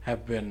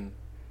have been,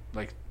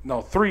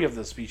 3 of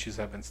the species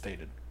have been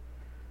stated.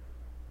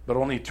 But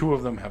only 2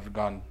 of them have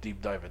gone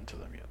deep dive into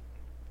them yet.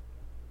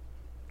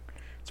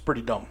 It's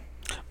pretty dumb.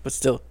 But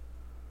still,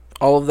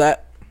 all of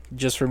that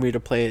just for me to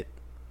play it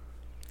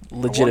I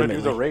want to legitimately.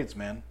 do the raids,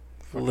 man.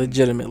 Fucking-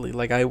 Legitimately,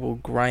 like I will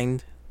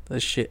grind the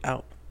shit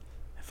out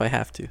if I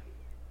have to,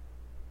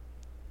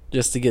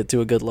 just to get to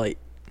a good light.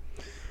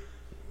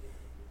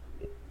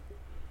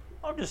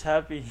 I'm just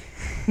happy.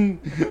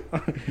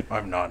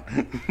 I'm not.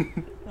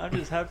 I'm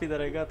just happy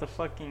that I got the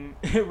fucking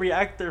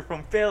reactor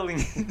from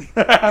failing.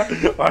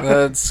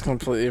 That's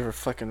completely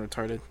fucking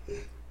retarded.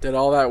 Did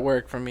all that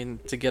work for me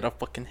to get a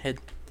fucking head,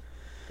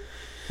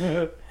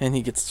 and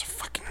he gets a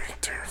fucking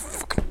reactor.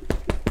 Fucking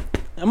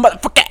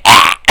motherfucker.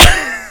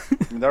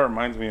 That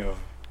reminds me of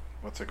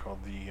what's it called?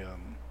 The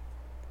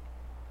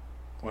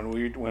when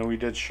we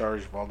did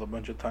Charge Vault a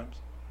bunch of times.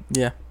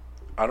 Yeah,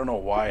 I don't know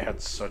why I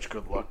had such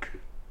good luck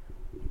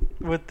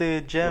With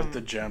the gem. with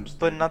the gems,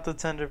 But dude. not the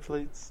tender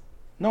plates.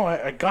 No,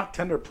 I got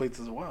tender plates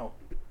as well,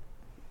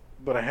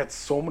 but I had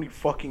so many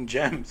fucking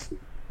gems.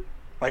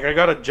 Like, I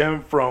got a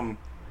gem from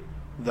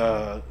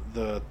the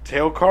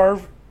tail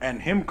carve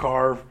and him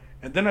carve,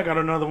 and then I got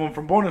another one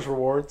from bonus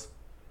rewards.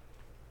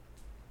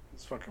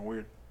 It's fucking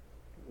weird.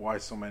 Why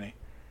so many?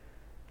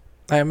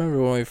 I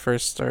remember when we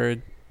first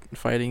started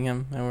fighting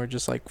him, and we're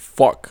just like,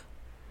 "Fuck,"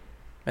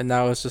 and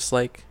now it's just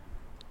like,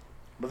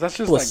 But that's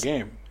just Plus- that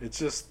game. It's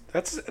just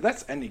that's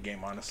any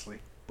game, honestly.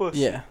 Pussy.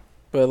 yeah.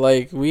 But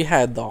like, we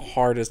had the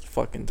hardest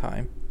fucking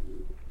time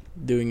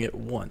doing it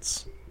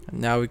once, and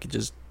now we could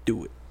just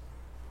do it.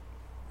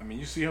 I mean,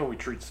 you see how we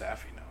treat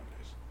Safi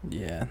nowadays.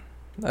 Yeah,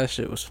 that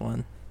shit was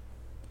fun.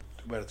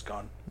 Too bad it's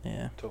gone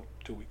Yeah, until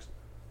 2 weeks.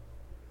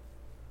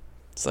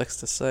 sucks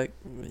to suck.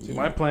 but See, yeah.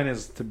 my plan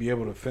is to be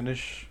able to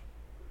finish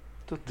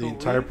The the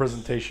entire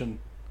presentation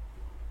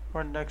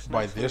Or next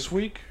by this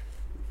week,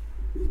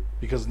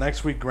 because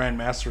next week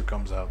Grandmaster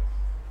comes out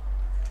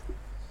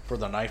for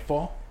the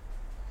Nightfall,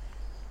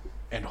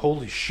 and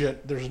holy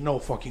shit, there's no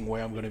fucking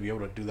way I'm gonna be able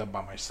to do that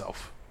by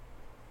myself.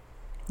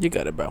 You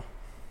got it, bro.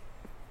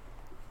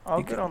 I'll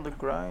You get got- on the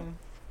grind.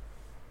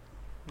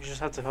 You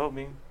just have to help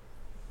me.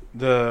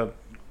 The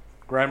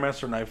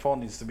Grandmaster Nightfall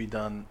needs to be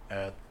done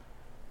at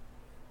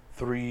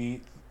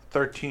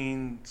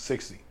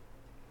 1360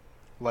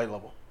 light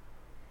level.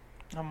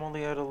 I'm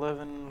only at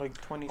 11, like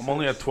 20. I'm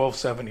only at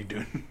 1270,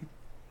 dude.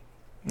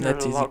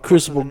 That's a easy. lot closer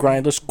Crucible than me.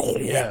 grind. Let's go.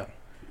 Yeah,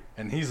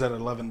 and he's at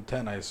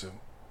 1110, I assume.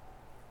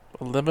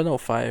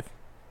 11:05.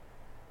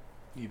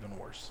 Even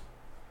worse.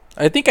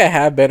 I think I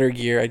have better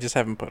gear. I just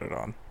haven't put it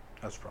on.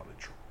 That's probably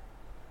true.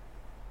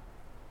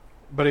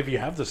 But if you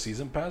have the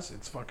season pass,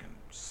 it's fucking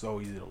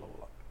so easy to level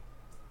up.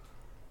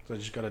 So I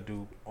just gotta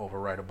do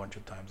override a bunch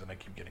of times, and I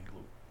keep getting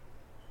loot.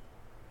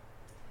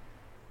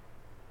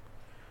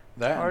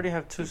 That I already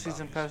have 2 the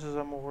season bounties. passes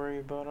I'm gonna worry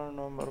about. I don't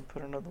know. I'm about to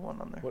put another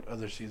one on there. What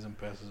other season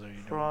passes are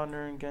you For doing?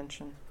 Honor and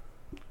Genshin.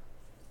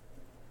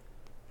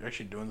 You're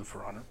actually doing the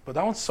For Honor, but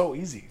that one's so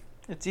easy.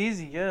 It's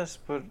easy, yes,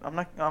 but I'm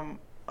not. I'm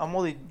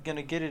only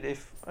gonna get it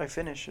if I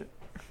finish it.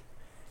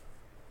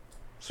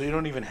 So you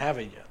don't even have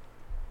it yet.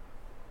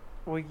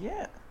 Well,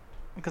 yeah.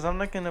 Because I'm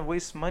not gonna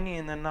waste money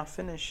and then not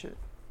finish it.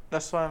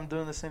 That's why I'm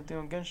doing the same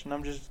thing with Genshin.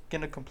 I'm just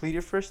gonna complete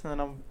it first, and then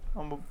I'm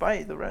gonna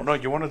buy the rest. No,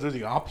 you want to do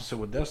the opposite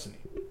with Destiny.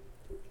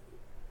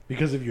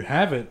 Because if you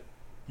have it,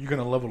 you're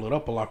gonna level it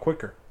up a lot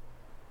quicker.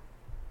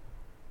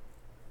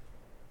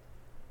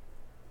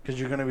 Because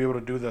you're gonna be able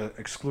to do the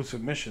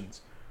exclusive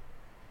missions,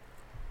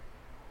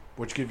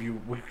 which give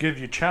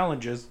you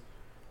challenges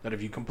that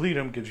if you complete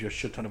them gives you a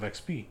shit ton of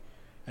XP,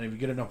 and if you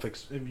get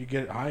if you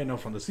get high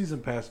enough on the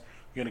season pass,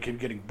 you're gonna keep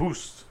getting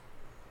boosts.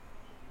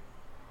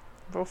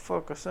 Bro,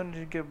 fuck! I still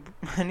need to get.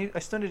 I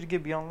still need to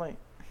get Beyond Light.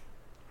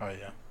 Oh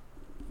yeah,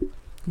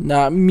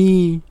 Not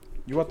me.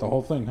 you got the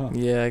whole thing, huh?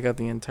 Yeah, I got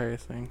the entire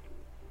thing.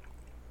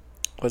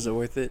 Was it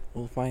worth it?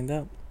 We'll find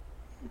out.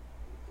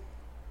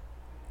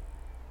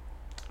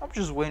 I'm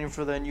just waiting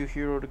for that new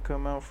hero to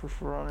come out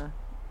For Honor.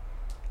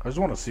 I just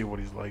want to see what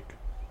he's like.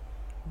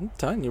 I'm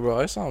telling you, bro.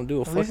 I saw him do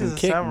a At least fucking he's a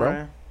kick, samurai.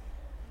 bro.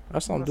 I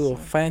saw him do a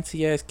Listen.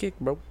 fancy ass kick,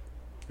 bro.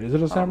 Is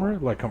it a samurai?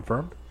 Like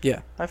confirmed?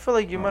 Yeah. I feel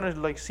like you might have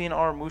like seen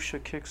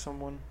Aramusha kick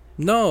someone.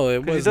 No, it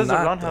Because was he does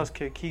not. a roundhouse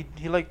kick. He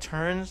like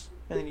turns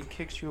and then he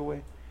kicks you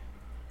away.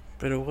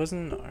 But it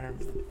wasn't.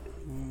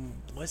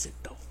 Was it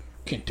though?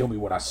 Can't tell me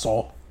what I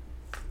saw.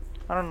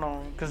 I don't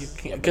know,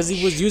 Because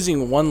he was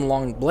using one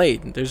long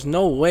blade. There's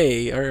no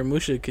way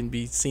Aramusha can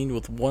be seen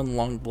with one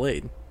long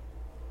blade,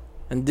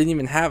 and didn't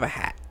even have a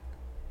hat.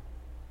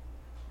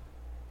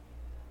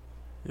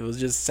 It was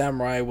just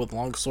samurai with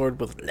long sword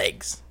with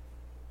legs.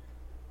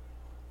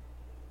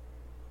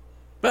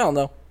 But I don't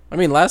know. I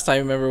mean, last time,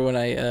 remember when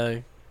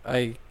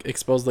I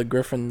exposed the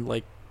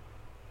Griffin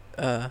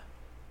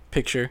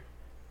picture?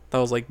 That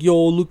was like,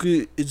 yo, look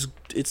at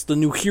it's the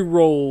new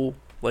hero.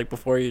 Like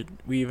before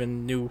we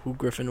even knew who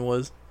Griffin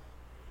was.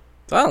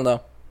 So I don't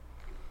know.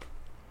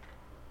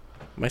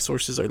 My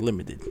sources are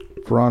limited.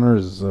 For Honor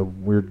is a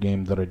weird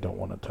game that I don't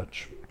want to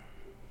touch.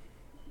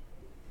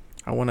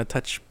 I want to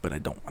touch, but I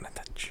don't want to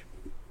touch.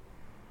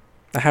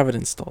 I have it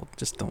installed.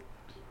 Just don't.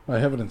 I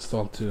have it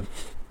installed too.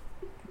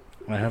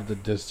 I have the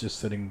disc just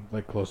sitting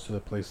like close to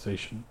the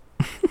PlayStation,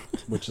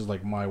 which is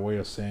like my way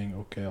of saying,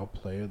 okay, I'll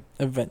play it.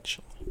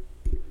 Eventually.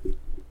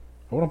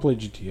 I want to play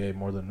GTA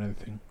more than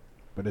anything,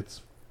 but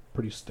it's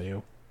pretty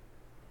stale.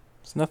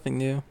 It's nothing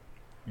new.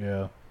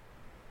 Yeah,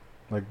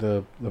 like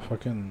the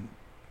fucking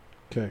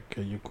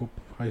Kayukup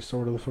heist or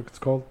whatever the fuck it's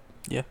called.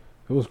 Yeah,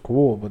 it was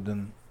cool, but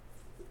then.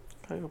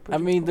 I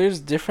mean, there's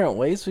different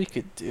ways we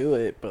could do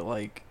it, but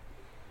like.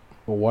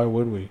 But why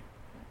would we?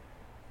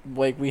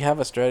 Like, we have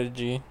a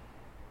strategy.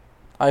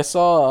 I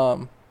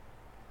saw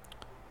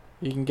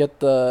you can get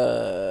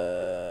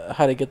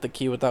how to get the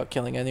key without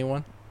killing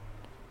anyone.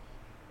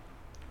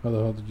 How the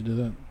hell did you do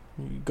that?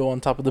 You go on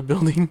top of the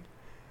building,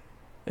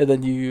 and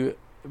then you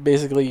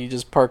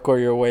just parkour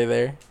your way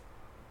there.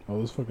 Oh,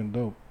 that's fucking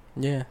dope.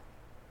 Yeah,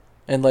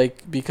 and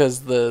like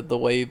because the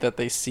way that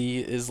they see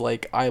is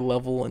like eye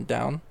level and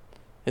down,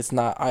 it's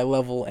not eye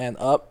level and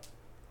up.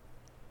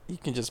 You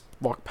can just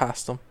walk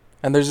past them,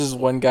 and there's this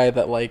one guy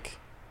that like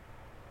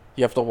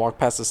you have to walk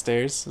past the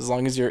stairs. As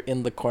long as you're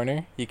in the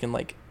corner, you can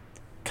like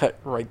cut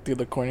right through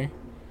the corner.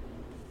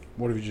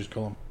 What if you just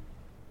kill him?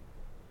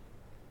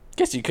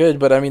 Guess you could,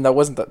 but I mean that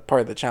wasn't that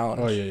part of the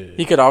challenge. Oh yeah.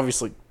 He could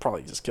obviously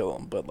probably just kill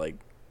him, but like.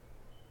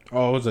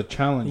 Oh, it was a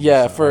challenge.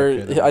 Yeah,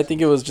 I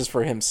think it was just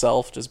for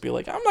himself. Just be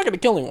like, I'm not gonna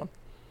kill anyone,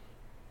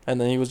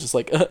 and then he was just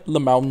like,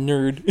 Lamau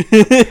nerd.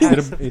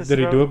 Did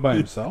he do it by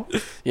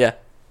himself? Yeah.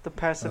 The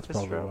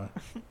pacifist route.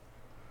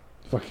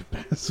 Fucking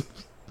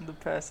pacifist. The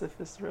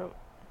pacifist route.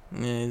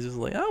 Yeah, he's just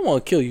like, I don't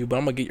want to kill you, but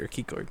I'm gonna get your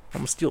keycard. I'm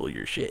gonna steal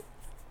your shit.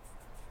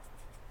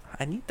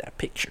 I need that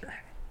picture.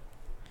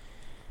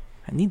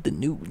 I need the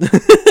nude.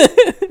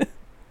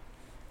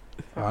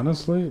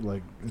 Honestly,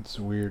 like, it's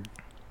weird.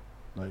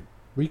 Like,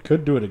 we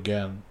could do it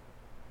again,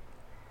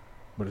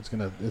 but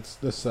it's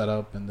the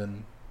setup, and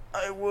then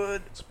I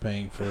would. it's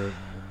paying for it,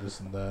 and this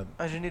and that.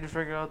 I just need to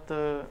figure out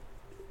the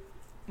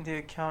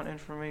account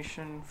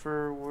information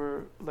for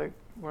where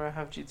I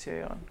have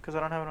GTA on, because I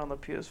don't have it on the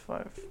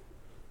PS5.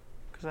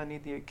 Because I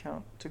need the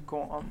account to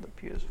go on the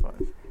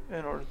PS5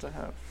 in order to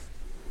have.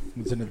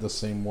 Isn't it the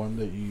same one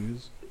that you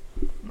use?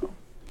 No.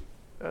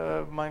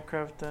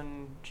 Minecraft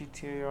and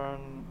GTA are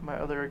on my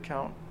other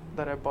account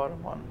that I bought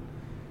them on.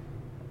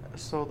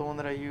 So the one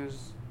that I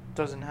use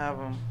doesn't have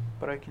them,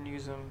 but I can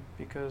use them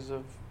because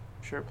of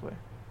SharePlay.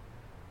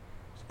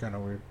 It's kind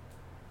of weird.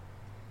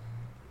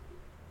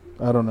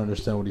 I don't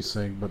understand what he's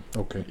saying, but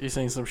okay. You're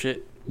saying some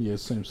shit. Yeah,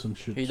 same some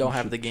shit. You don't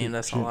have the game.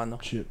 That's all I know.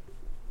 Shit.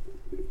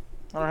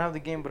 I don't have the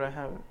game, but I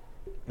have it.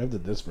 I have the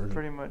disc version.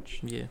 Pretty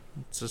much. Yeah,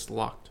 it's just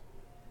locked.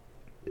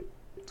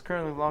 It's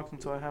currently locked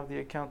until I have the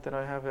account that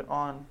I have it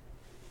on.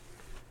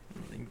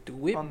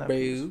 Do it, On that bro.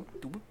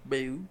 PS4. Do it, bro.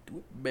 Do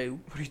it, bro.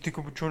 What do you think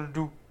I'm trying to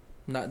do?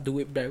 Not do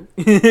it, bro.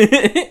 Oh,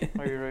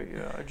 you're right.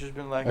 Yeah, I've just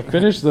been I lagging.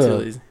 finished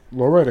the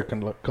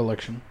Lowrider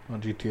collection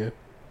on GTA.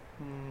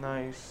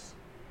 Nice.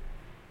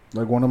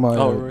 Like one of my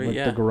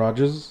yeah. the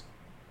garages,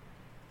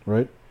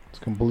 right? It's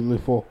completely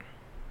full.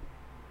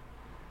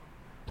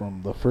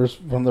 From the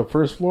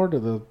first floor to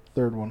the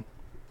third one.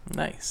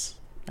 Nice.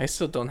 I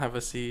still don't have a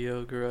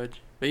CEO garage,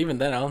 but even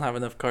then, I don't have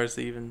enough cars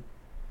to even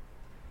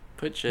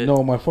put shit.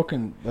 No, my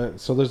fucking.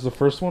 So there's the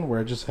first one where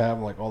I just have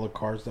like all the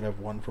cars that I've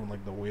won from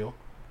like the wheel,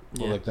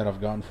 or Yeah. like that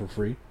I've gotten for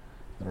free,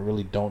 that I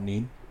really don't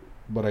need,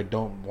 but I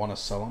don't want to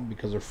sell them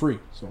because they're free.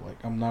 So like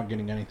I'm not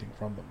getting anything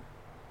from them.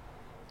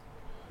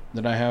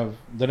 Then I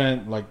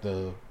like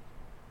the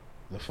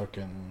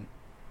fucking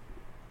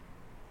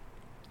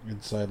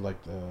inside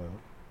like the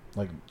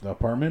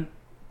apartment.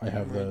 I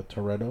have the Right.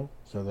 Toretto,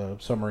 so the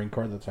submarine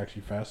car that's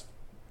actually fast,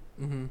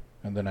 Mm-hmm.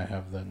 and then I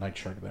have the Night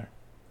Shark there.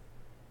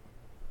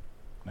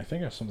 And I think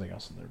I have something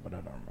else in there, but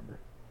I don't remember.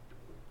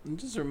 It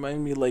just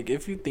remind me, like,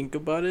 if you think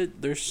about it,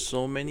 there's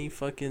so many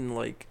fucking,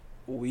 like,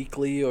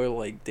 weekly or,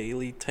 like,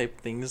 daily type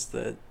things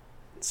that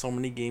so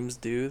many games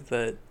do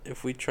that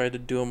if we try to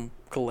do them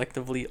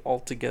collectively all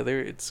together,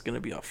 it's gonna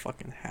be a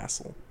fucking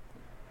hassle.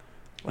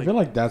 I feel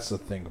like that's the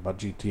thing about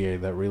GTA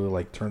that really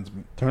like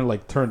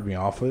turned me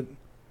off it.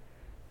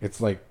 It's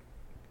like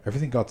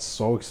everything got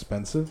so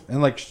expensive,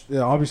 and like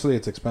obviously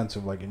it's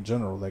expensive, like in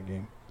general that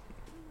game.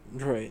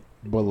 Right.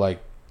 But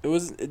like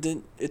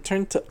It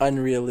turned to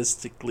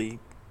unrealistically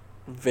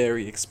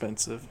very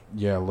expensive.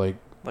 yeah, like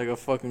Like a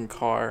fucking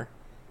car.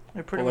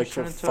 It pretty Or, much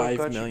like, for turned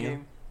into $5 a gacha million.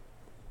 game.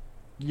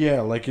 yeah,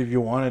 like if you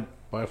want it,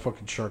 buy a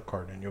fucking shark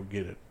card and you'll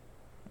get it.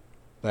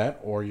 That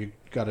or you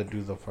gotta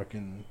do the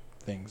fucking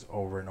things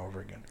over and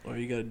over again. Or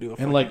you gotta do a And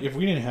fucking, like if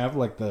we didn't have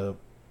like the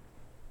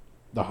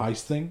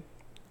heist thing,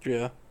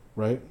 yeah.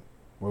 right?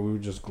 Where we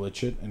would just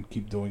glitch it and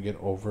keep doing it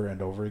over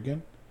and over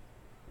again.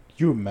 Can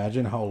you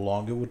imagine how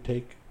long it would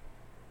take?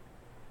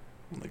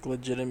 Like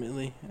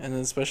legitimately, and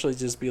then especially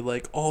just be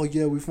like, oh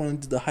yeah, we finally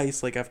did the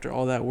heist. Like after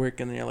all that work,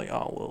 and then you're like,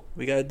 oh well,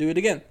 we gotta do it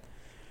again.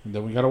 And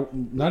then we gotta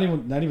not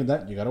even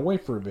that, you gotta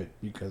wait for a bit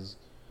because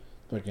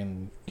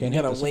fucking can't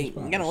hit the same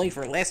spot. You gotta wait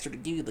for Lester to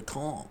give you the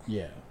call.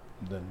 Yeah.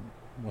 Then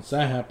once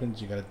that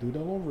happens, you gotta do it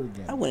all over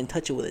again. I wouldn't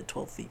touch it with a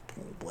 12-feet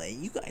pool blade.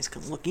 You guys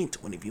can look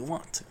into it if you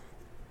want to.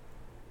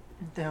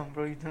 Damn,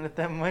 bro, you done it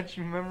that much?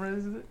 You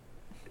memorized it?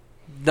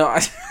 No,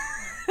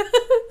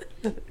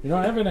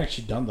 I haven't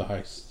actually done the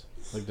heist,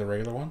 like the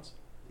regular ones,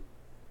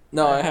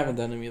 no, I haven't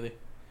done them either.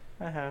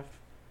 I have.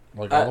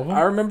 like all of them.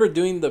 I remember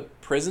doing the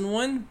prison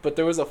one, but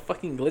there was a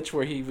fucking glitch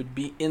where he would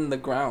be in the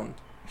ground.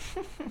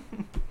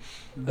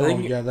 No,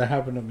 think- yeah, that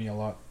happened to me a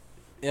lot.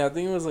 Yeah, I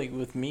think it was like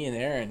with me and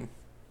Aaron.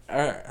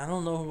 I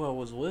don't know who I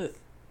was with.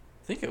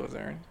 I think it was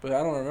Aaron, but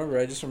I don't remember.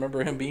 I just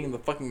remember him being in the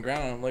fucking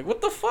ground. I'm like,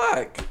 what the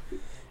fuck?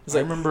 He's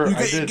I like, remember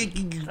I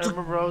did. I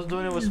remember I was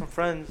doing it with some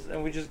friends,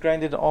 and we just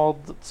grinded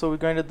so we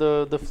grinded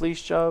the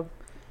fleece job,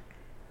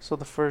 so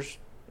the first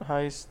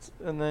heist,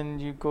 and then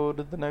you go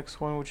to the next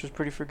one, which is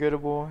pretty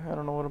forgettable. I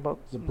don't know what about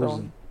The that prison.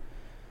 one.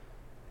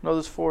 No,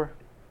 there's 4.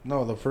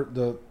 No, the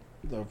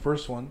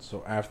first one.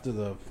 So after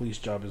the police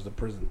job is the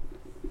prison.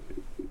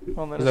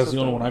 Oh, then That's it's the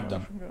only one third I've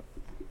done. I forgot.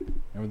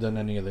 I haven't done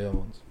any of the other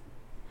ones.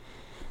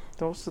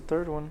 That was the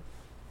third one.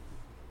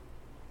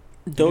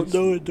 don't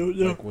know.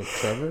 Like with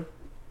Trevor.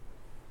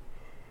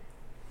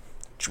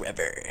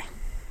 Trevor.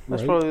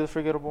 That's right? probably the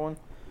forgettable one.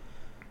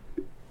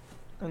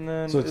 And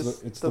then So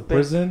it's the bank.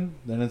 prison.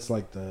 Then it's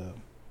like the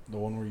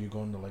one where you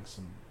go into like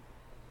some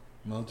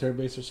military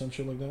base or some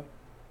shit like that.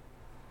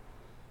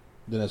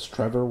 Then it's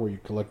Trevor where you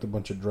collect a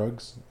bunch of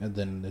drugs, and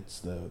then it's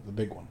the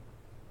big one,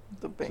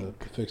 The bank.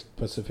 the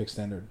Pacific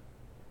Standard.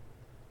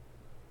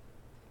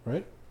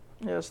 Right?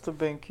 Yeah, it's the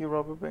bank. You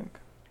rob a bank.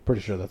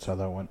 Pretty sure that's how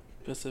that went.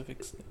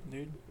 Pacific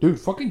Standard. Dude,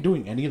 fucking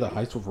doing any of the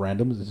heists with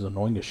randoms is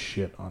annoying as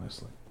shit,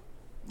 honestly.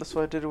 That's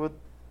why I did it with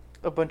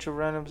a bunch of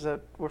randoms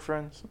that were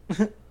friends.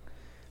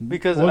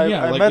 Because I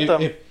like met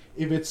them.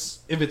 If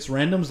it's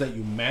randoms that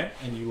you met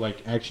and you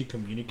like actually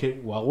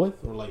communicate well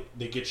with, or like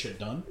they get shit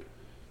done,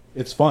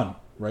 it's fun,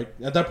 right?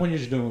 At that point, you're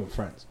just doing it with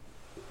friends.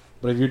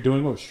 But if you're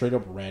doing it with straight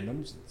up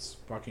randoms, it's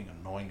fucking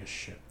annoying as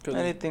shit.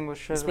 Anything with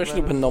shit.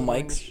 Especially with no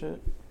randoms is mics.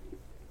 shit.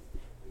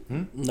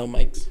 No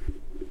mics.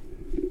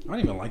 I don't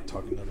even like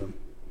talking to them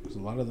because a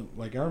lot of them,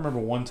 like I remember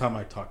one time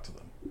I talked to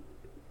them,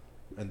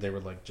 and they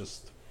were like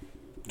just.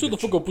 Shut the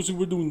fuck bitching. up, pussy.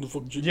 We're doing the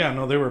fuck shit. Yeah,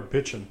 no, they were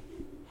bitching.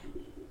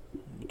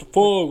 What the fuck?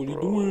 What are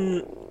you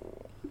doing?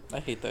 I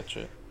hate that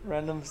shit.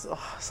 Randoms.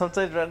 Oh,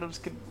 sometimes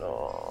randoms could.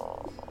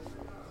 Oh.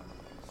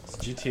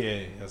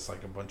 GTA has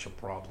like a bunch of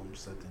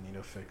problems that they need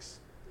to fix.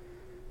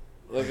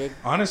 Like,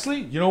 Honestly,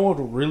 you know what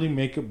would really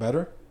make it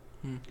better?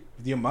 Hmm.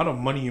 If the amount of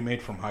money you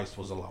made from heist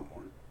was a lot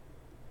more.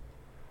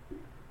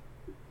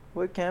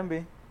 Well, it can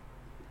be.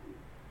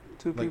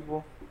 2 Like-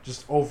 people.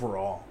 Just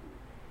overall.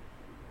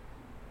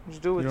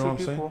 Just do it with You know what I'm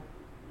 2 saying? people.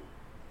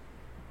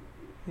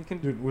 You can.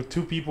 Dude, with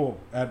 2 people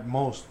at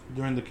most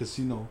during the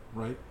casino,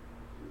 right?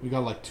 We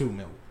got like 2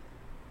 mil.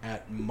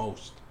 At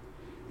most.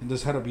 And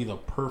this had to be the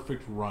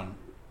perfect run.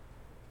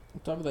 on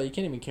top of that, you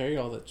can't even carry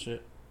all that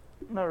shit.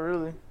 Not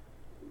really.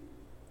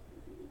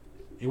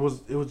 It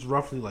was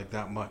roughly like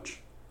that much.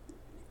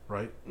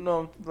 Right?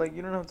 No, like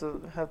you don't have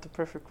to have the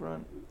perfect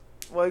run.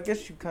 Well, I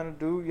guess you kind of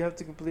do. You have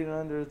to complete it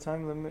under a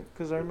time limit.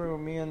 Because I remember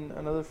me and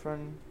another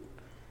friend,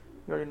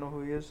 you already know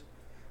who he is,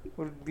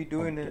 would be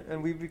doing it,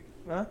 and we'd be,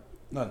 huh?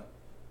 None.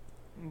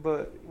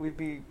 but we'd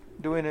be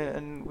doing it,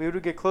 and we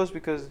would get close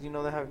because they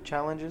have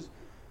challenges.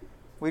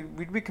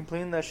 We'd be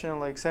completing that shit in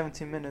like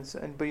 17 minutes,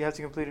 but you have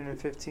to complete it in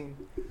 15.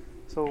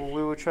 So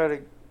we would try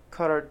to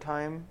cut our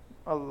time,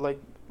 like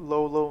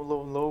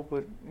low,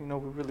 but we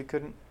really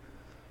couldn't.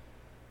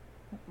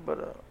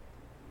 But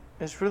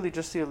it's really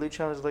just the elite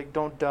challenge, like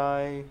don't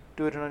die,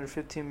 do it in under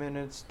 15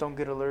 minutes, don't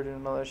get alerted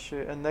and all that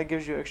shit, and that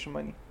gives you extra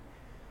money.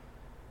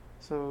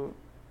 So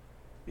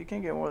you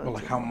can't get more than. Well,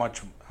 like how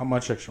much? How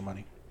much extra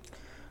money?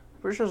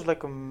 Pretty sure it's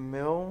like a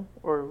mil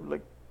or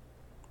like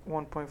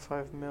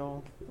 1.5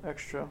 mil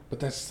extra. But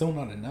that's still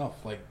not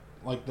enough.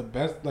 Like the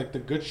best, like the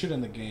good shit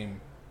in the game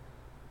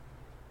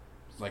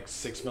is like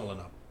 6 mil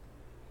and up.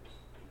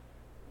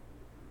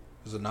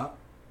 Is it not?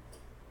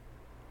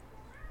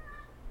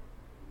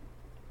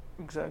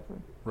 Exactly.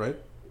 Right?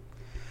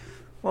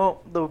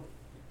 Well, the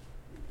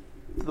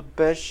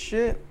best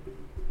shit.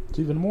 It's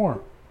even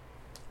more.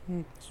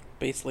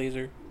 Space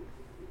laser.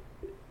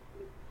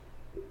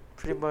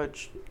 Pretty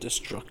much.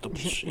 Destructible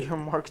shit. Your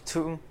Mark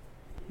II.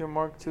 Your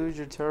Mark II is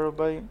your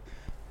terabyte.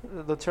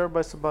 The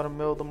terabyte's about a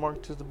mil. The Mark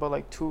II is about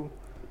like 2.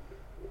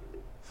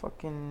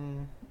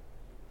 Fucking.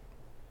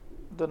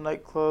 The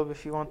nightclub,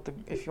 if you want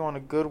a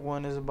good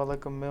one, is about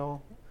like a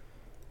mil.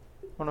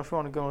 Or no, if you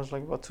want a good one, it's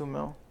like about 2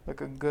 mil.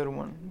 Like a good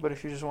one. But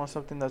if you just want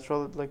something that's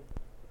relative, like,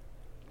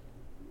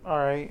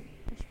 alright,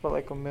 it's about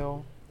like a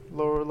mil.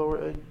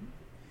 Lower edge.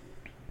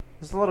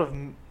 There's a lot of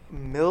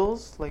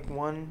mils, like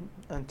 1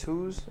 and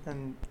 2s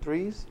and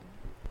 3s.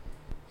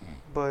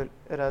 But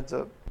it adds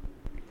up.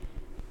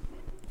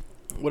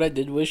 What I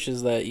did wish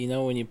is that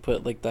when you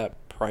put like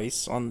that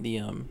price on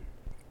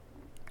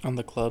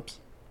the clubs,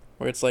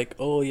 where it's like,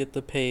 oh, you have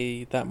to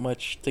pay that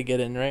much to get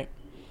in, right?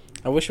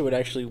 I wish it would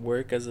actually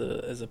work as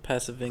a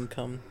passive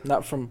income,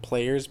 not from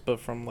players, but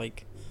from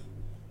like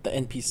the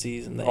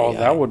NPCs and the AI.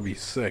 That would be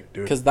sick,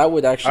 dude. Because that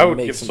would actually I would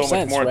make give some so much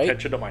sense, more right?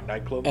 attention to my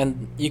nightclub.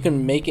 And you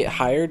can make it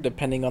higher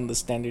depending on the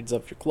standards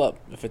of your club.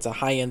 If it's a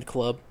high-end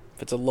club,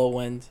 if it's a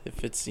low-end,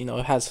 if it's, it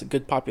has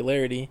good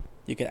popularity,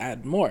 you can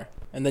add more.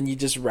 And then you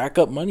just rack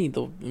up money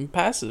in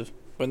passive.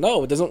 But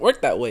no, it doesn't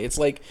work that way. It's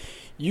like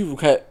you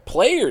got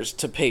players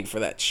to pay for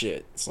that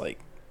shit. It's like,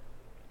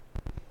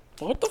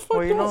 what the fuck?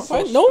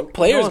 Well, no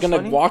player's what's gonna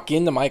funny? walk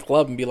into my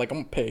club and be like, I'm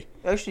gonna pay.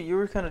 Actually, you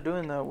were kind of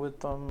doing that with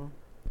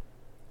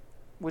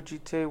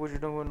GTA, what you're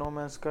doing with No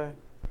Man's Sky.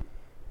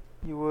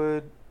 You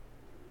would.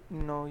 I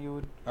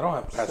don't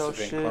have sell passive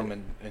shit.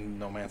 income in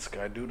No Man's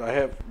Sky, dude.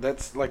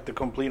 That's like the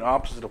complete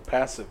opposite of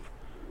passive.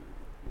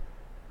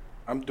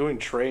 I'm doing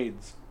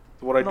trades.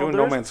 What I do in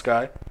No Man's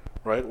Sky,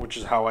 right, which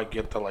is how I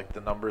get to like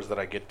the numbers that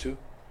I get to,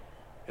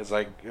 is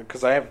like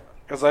because I've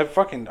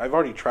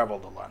already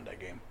traveled a lot in that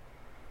game,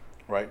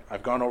 right?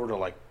 I've gone over to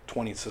like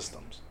 20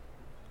 systems.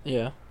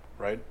 Yeah.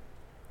 Right.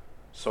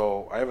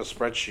 So I have a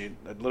spreadsheet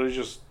that literally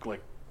just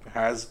like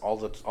has all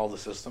the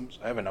systems.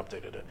 I haven't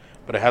updated it,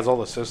 but it has all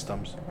the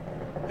systems,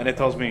 and it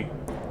tells me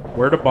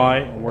where to buy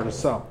and where to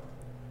sell,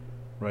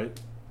 right?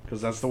 Because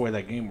that's the way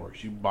that game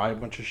works. You buy a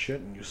bunch of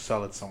shit and you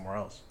sell it somewhere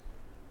else,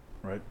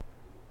 right?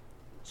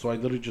 So I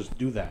literally just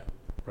do that,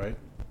 right?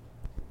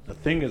 The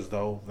thing is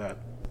though that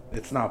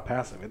it's not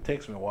passive. It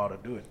takes me a while to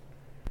do it,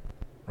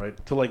 right?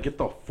 To like get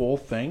the full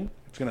thing,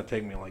 it's gonna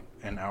take me like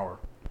an hour,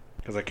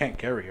 because I can't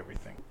carry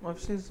everything. I've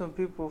seen some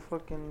people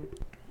fucking.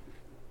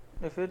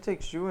 If it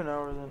takes you an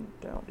hour, then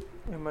damn,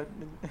 it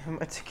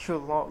might take you a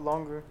lot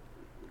longer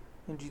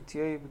in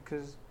GTA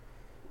because,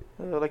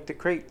 like the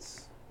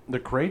crates. The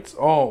crates?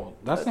 Oh,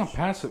 that's not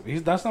passive.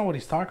 That's not what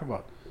he's talking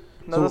about.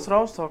 No, So- that's what I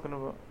was talking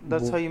about.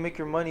 That's Well- how you make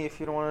your money if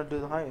you don't want to do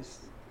the heist.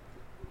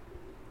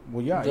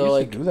 Well, yeah, I The, used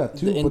like, to do that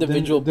too. the but then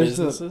individual there's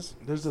businesses.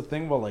 There's the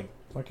thing about like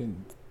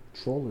fucking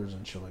trollers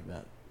and shit like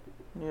that.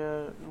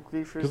 Yeah,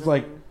 griefers. 'Cause,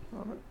 like, and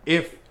all that.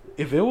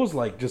 If it was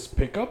like just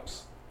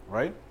pickups,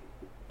 right?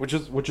 Which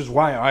is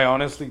why I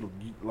honestly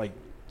like,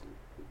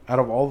 out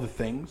of all the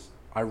things,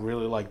 I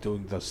really like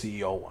doing the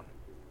CEO one.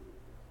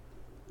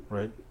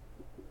 Right?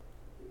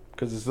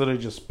 Because it's literally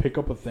just pick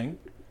up a thing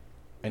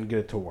and get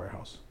it to a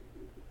warehouse.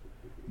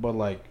 But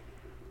like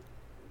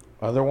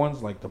other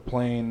ones, like the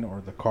plane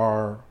or the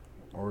car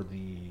or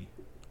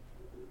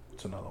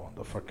what's another one?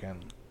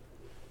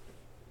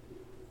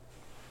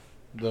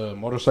 The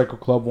motorcycle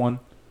club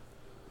one.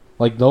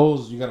 Like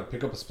those, you gotta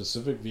pick up a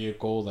specific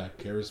vehicle that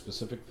carries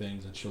specific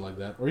things and shit like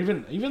that. Or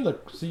even the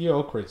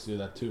CEO crates do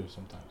that too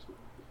sometimes.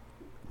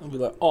 I'll be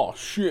like, oh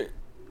shit,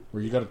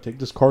 Where you gotta take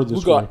this car this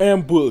we got way.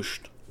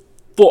 ambushed.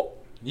 Fuck.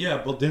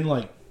 Yeah, but then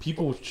like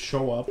people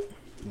show up,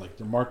 like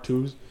their Mark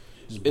IIs,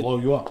 just blow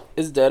you up.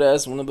 It's dead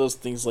ass one of those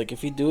things. Like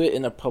if you do it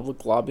in a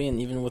public lobby and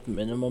even with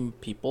minimum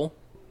people,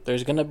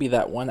 there's gonna be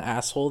that one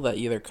asshole that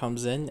either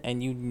comes in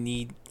and you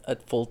need a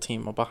full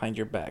team behind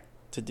your back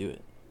to do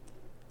it.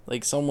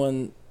 Like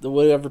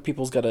whatever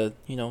people's gotta,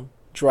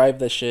 drive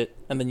that shit,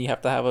 and then you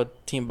have to have a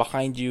team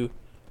behind you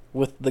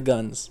with the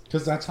guns.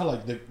 Because that's how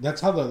the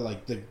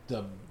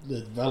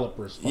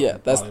developers. Yeah,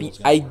 that's the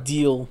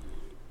ideal,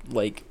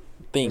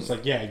 thing. It's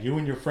like, yeah, you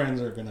and your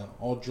friends are gonna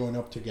all join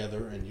up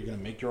together, and you're gonna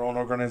make your own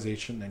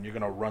organization, and you're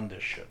gonna run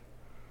this shit.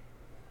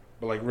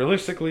 But like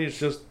realistically, it's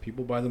just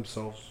people by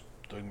themselves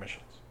doing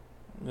missions.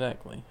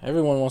 Exactly.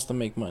 Everyone wants to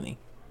make money,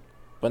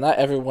 but not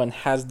everyone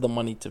has the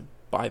money to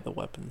buy the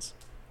weapons.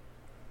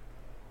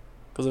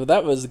 Because if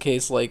that was the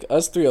case, like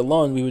us three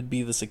alone, we would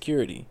be the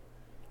security,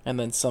 and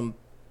then some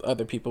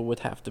other people would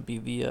have to be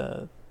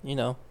the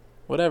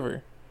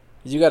whatever.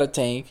 You got a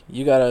tank,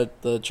 you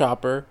got the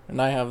chopper,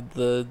 and I have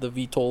the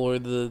VTOL or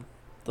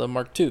the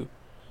Mark II.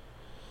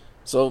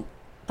 So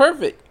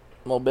perfect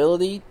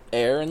mobility,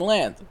 air and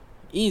land,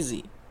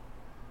 easy.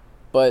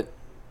 But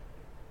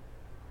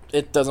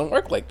it doesn't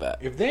work like that.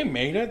 If they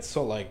made it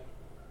so like,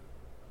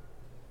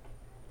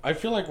 I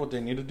feel like what they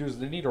need to do is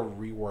they need to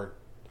rework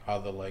how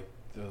the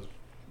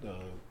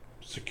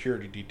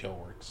security detail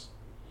works.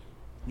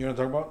 You know what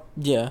I'm talking about?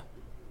 Yeah.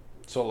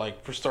 So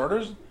like for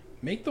starters,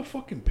 make the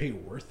fucking pay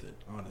worth it.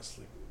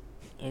 Honestly,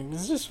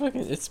 It's just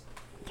fucking. It's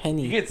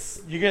penny.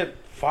 you get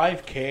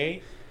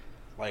 $5,000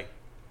 like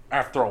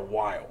after a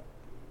while.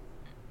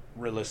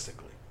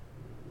 Realistically.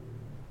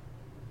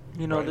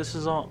 You know, Right. this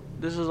is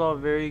all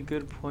very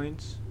good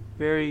points,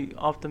 very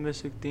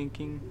optimistic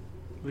thinking,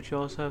 but you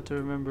also have to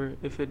remember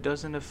if it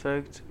doesn't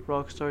affect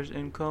Rockstar's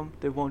income,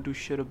 they won't do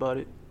shit about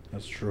it.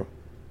 That's true.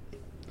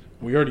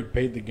 We already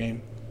paid the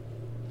game.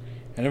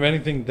 And if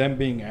anything, them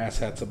being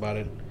asshats about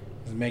it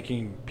is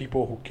making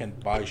people who can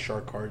buy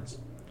shark cards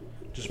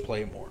just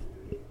play more.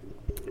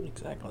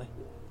 Exactly.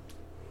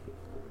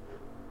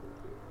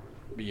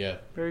 But yeah.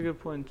 Very good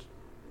points,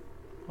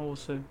 I will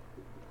say.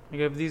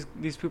 Like if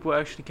these people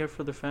actually care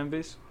for their fan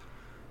base,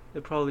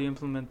 they probably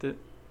implement it.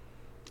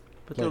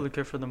 But they Like- only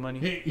care for the money.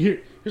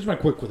 Here's my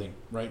quick thing,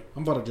 right?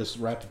 I'm about to just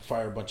rapid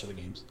fire a bunch of the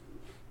games.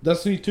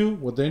 Destiny 2,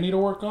 what they need to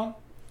work on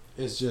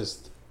is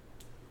just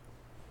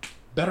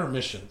better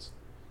missions.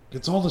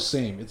 It's all the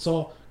same. It's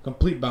all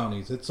complete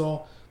bounties. It's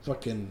all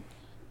fucking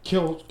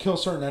kill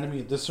certain enemy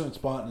at this certain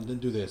spot and then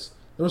do this.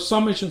 There were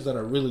some missions that I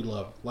really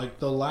loved. Like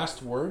the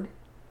Last Word,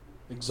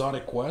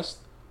 Exotic Quest,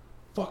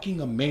 fucking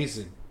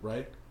amazing,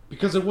 right?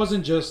 Because it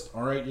wasn't just,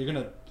 alright, you're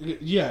gonna...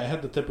 Yeah, it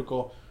had the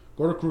typical...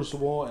 Go to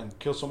Crucible and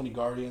kill so many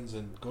Guardians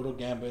and go to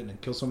Gambit and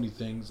kill so many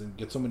things and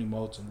get so many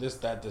motes and this,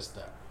 that,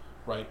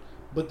 right?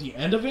 But the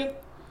end of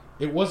it,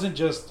 it wasn't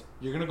just,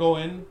 you're going to go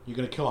in, you're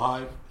going to kill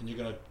Hive, and you're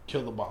going to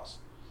kill the boss.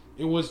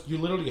 It was, you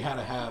literally had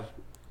to have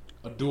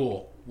a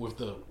duel with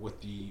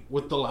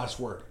the Last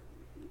Word,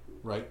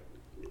 right?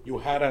 It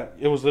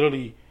was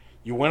literally,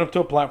 you went up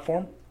to a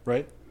platform,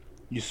 right?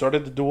 You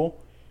started the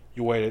duel,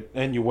 you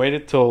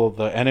waited till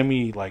the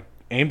enemy, like,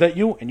 aimed at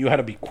you, and you had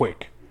to be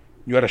quick.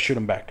 You had to shoot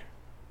him back.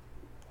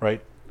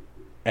 Right?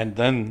 And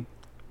then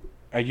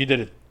you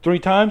did it 3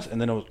 times and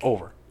then it was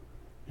over.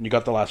 And you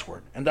got the Last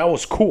Word. And that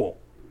was cool.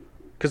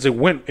 Because it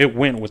went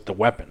with the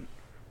weapon.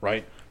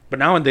 Right? But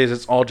nowadays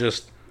it's all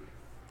just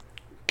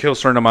kill a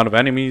certain amount of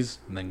enemies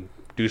and then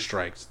do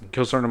strikes. And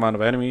kill a certain amount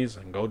of enemies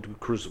and go do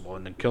Crucible.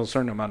 And then kill a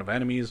certain amount of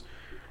enemies,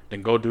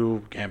 then go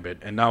do Gambit.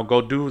 And now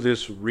go do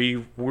this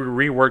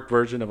reworked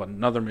version of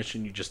another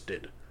mission you just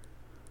did.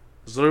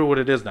 It's literally what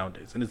it is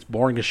nowadays. And it's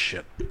boring as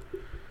shit.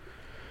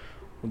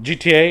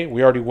 GTA,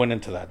 we already went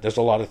into that. There's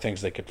a lot of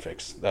things they could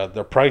fix.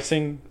 The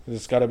pricing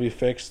has got to be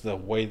fixed. The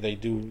way they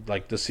do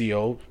like the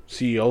CEO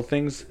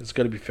things, it's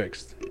got to be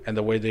fixed. And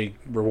the way they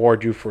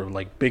reward you for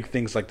like big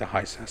things like the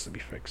heist has to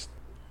be fixed.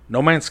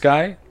 No Man's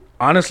Sky,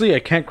 honestly, I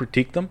can't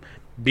critique them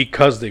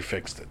because they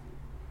fixed it.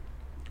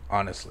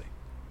 Honestly,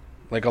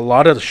 like a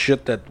lot of the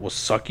shit that was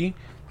sucky,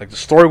 like the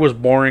story was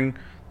boring.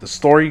 The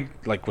story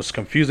like was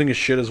confusing as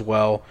shit as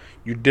well.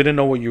 You didn't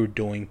know what you were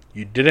doing.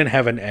 You didn't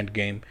have an end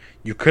game.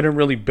 You couldn't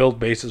really build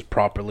bases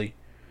properly.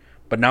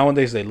 But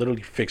nowadays they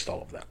literally fixed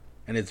all of that.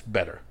 And it's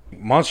better.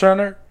 Monster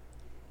Hunter,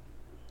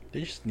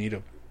 they just need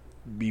to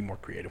be more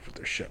creative with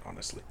their shit,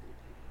 honestly.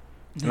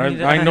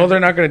 And I know they're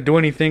not going to do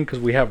anything because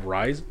we have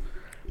Rise.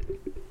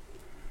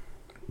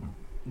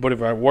 But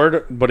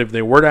if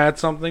they were to add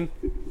something,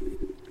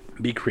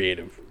 be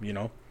creative, you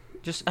know?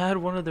 Just add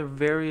one of the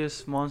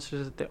various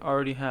monsters that they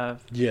already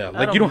have. Yeah, Add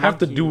like a you don't have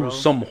to monkey, do bro.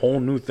 some whole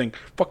new thing.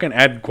 Fucking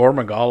add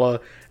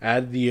Gormagala,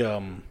 add the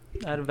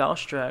Add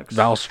Valstrax.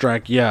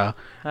 Valstrac, yeah.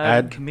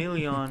 Add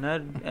Chameleon.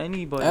 Add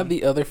anybody. Add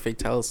the other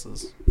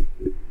Fatalises.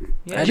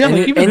 yeah, Yeah,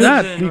 like even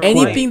that, be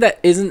Anything that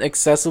isn't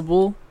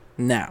accessible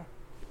now.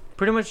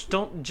 Pretty much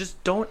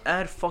don't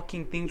add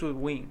fucking things with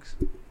wings.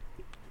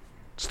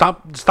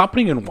 Stop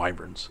putting in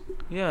wyverns.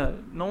 Yeah,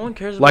 no one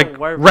cares Like about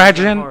wyverns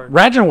that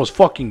Rajan hard. was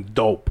fucking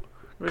dope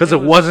because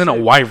Rajan it wasn't a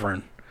sick.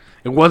 wyvern.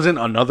 It wasn't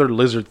another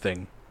lizard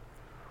thing.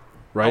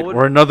 Right? would-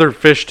 Or another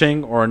fish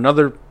thing or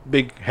another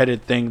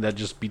big-headed thing that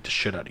just beat the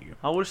shit out of you.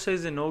 I would say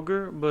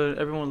Zenogre, but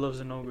everyone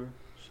loves Zenogre.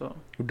 So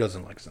Who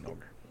doesn't like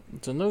Zenogre?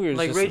 Zenogre is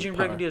like just Raging a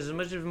power. Brigadier,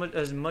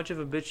 as much of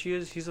a bitch he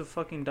is, he's a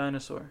fucking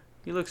dinosaur.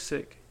 He looks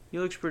sick. He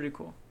looks pretty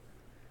cool.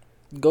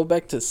 Go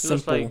back to looks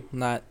simple, like-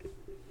 not...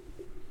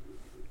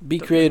 Be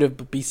creative,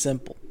 but be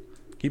simple.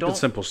 Keep Don't- it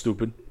simple,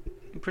 stupid.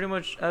 Pretty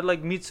much add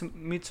like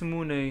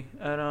Mitsumune.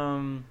 Add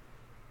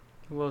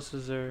who else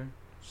is there?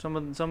 Some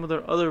of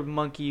their other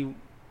monkey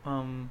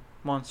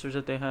monsters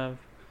that they have.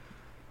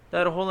 They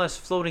had a whole ass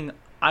floating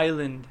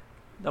island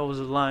that was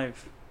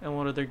alive. in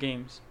one of their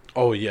games.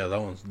 Oh yeah,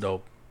 that one's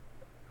dope.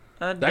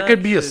 That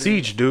Could be a shit-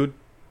 siege, dude.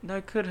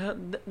 That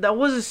could that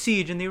was a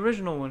siege in the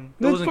original one.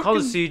 It That's wasn't called a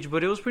fucking- siege,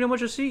 but it was pretty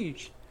much a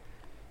siege.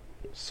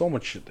 So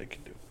much shit they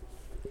can do.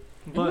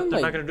 But Even, they're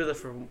like- not gonna do that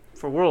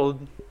for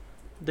World.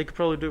 They could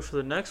probably do it for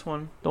the next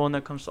one, the one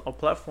that comes to all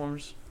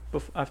platforms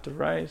after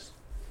Rise.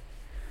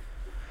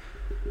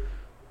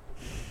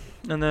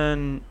 And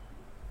then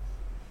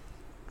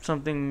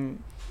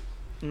something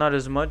not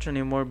as much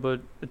anymore,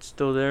 but it's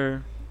still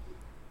there.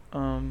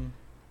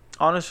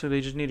 Honestly,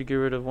 they just need to get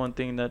rid of one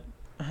thing that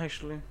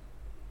actually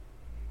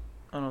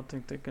I don't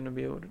think they're gonna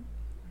be able to.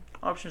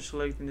 Option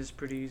selecting is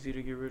pretty easy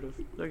to get rid of.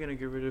 They're gonna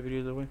get rid of it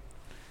either way.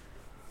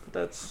 But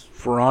that's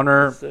For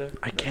Honor, that's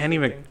I that's can't the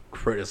even thing.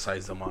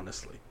 criticize them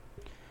honestly.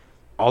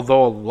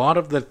 Although a lot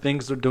of the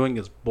things they're doing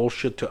is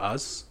bullshit to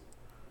us,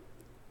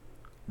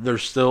 they're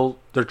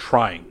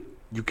trying.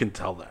 You can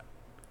tell that.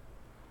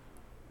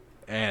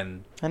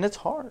 And And it's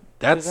hard.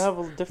 that's They have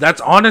a different-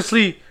 that's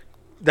honestly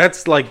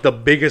that's like the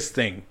biggest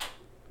thing.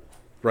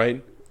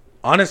 Right?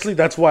 Honestly,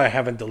 that's why I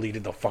haven't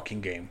deleted the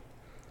fucking game.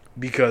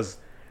 Because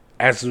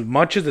as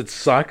much as it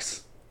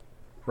sucks,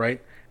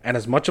 right? And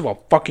as much of a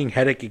fucking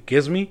headache it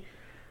gives me,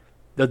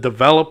 the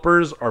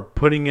developers are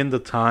putting in the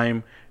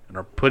time and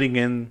are putting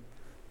in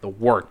the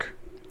work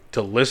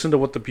to listen to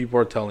what the people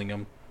are telling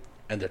them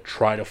and to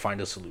try to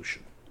find a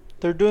solution.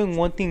 They're doing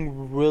one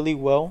thing really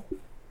well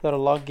that a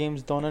lot of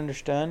games don't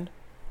understand.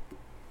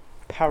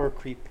 Power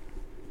creep.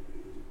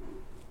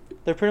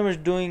 They're pretty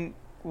much doing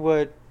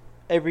what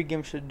every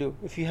game should do.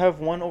 If you have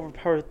one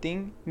overpowered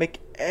thing, make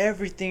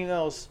everything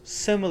else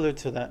similar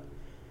to that.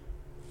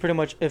 Pretty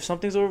much, if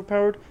something's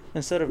overpowered,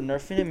 instead of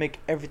nerfing it, make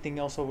everything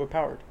else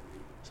overpowered.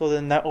 So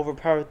then that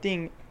overpowered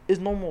thing is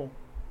normal.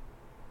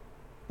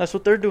 That's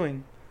what they're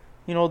doing.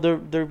 You know,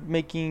 they're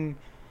making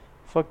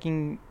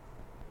fucking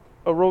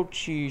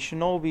Orochi,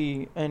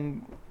 Shinobi,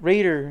 and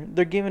Raider.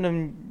 They're giving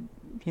them,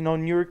 you know,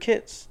 newer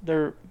kits.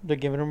 They're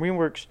giving them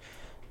reworks.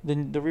 The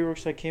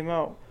reworks that came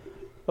out,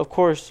 of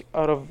course,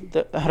 out of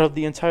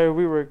the entire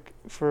rework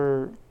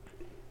for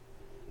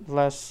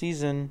last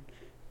season,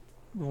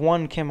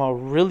 one came out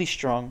really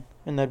strong,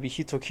 and that'd be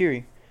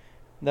Hitokiri.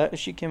 That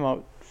she came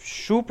out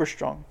super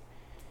strong,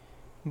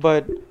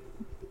 but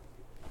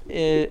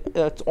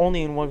that's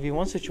only in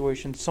 1v1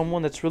 situation.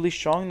 Someone that's really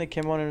strong that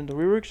came out in the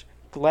reworks,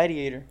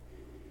 Gladiator.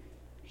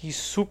 He's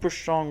super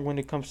strong when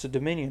it comes to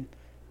Dominion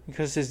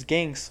because his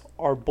ganks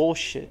are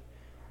bullshit.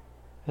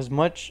 As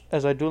much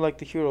as I do like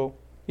the hero,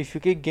 if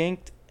you get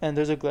ganked and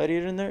there's a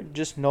Gladiator in there,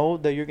 just know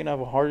that you're gonna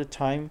have a harder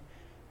time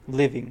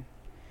living.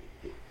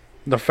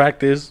 The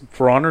fact is,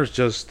 For Honor is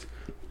just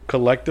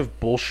collective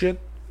bullshit,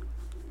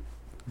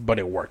 but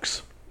it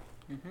works.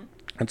 Mm-hmm.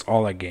 That's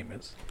all that game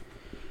is.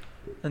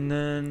 And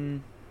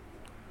then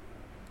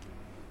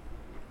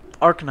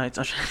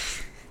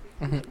Arknights.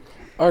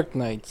 Arc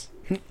Knights.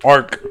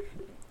 Arc.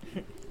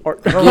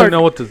 Arc. I don't really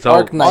know what to tell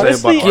Arc say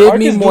Knights. Honestly, about Give Arc.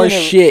 me is more doing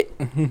a-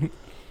 shit.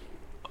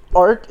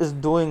 Arc is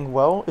doing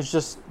well. It's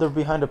just they're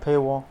behind a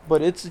paywall,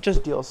 but it's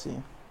just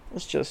DLC.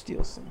 It's just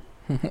DLC.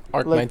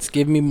 Arc Like- Knights.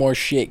 Give me more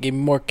shit. Give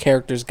me more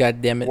characters.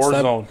 God damn it.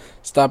 Warzone.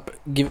 Stop.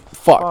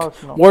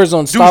 Fuck. No.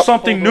 Warzone. Do Stop.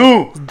 something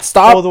Hold new.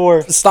 Stop. Cold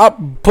War. Stop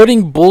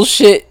putting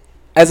bullshit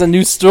as a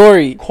new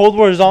story. Cold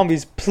War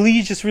Zombies.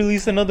 Please just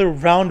release another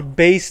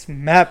round-based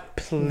map,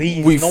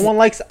 please. We No f- one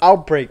likes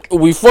Outbreak.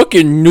 We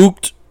fucking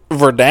nuked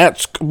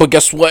Verdansk, but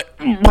guess what?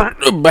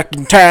 Back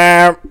in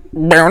time.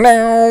 Bow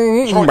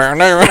down. Bow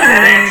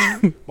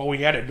down. But we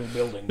had a new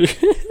building.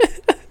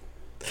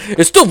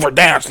 It's still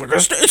Verdansk. Like,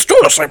 it's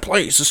still the same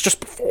place. It's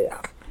just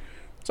before.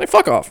 It's like,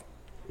 fuck off.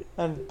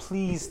 And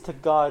please, to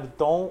God,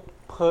 don't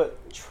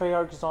put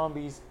Treyarch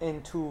Zombies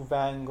into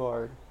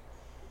Vanguard.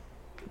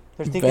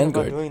 They're thinking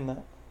Vanguard? about doing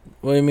that.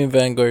 What do you mean,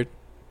 Vanguard?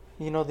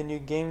 You know the new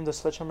game, the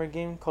Sledgehammer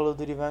game, Call of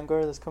Duty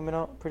Vanguard, that's coming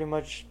out. Pretty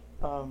much.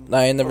 I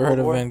ain't never World heard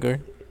of War.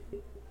 Vanguard.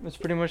 It's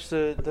pretty much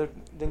the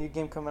new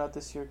game coming out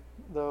this year,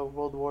 the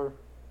World War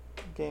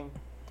game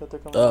that they're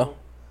coming out with.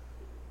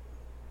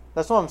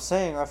 That's what I'm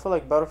saying. I feel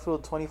like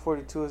Battlefield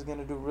 2042 is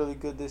gonna do really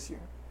good this year,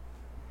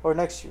 or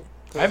next year.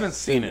 I haven't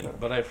seen it,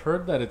 but I've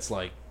heard that it's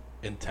like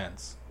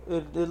intense,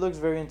 It looks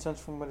very intense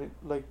from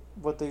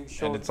what they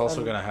showed. and it's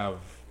also gonna have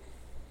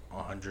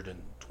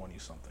 120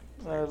 something.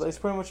 It's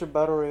pretty much a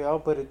battle royale,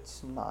 but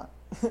it's not.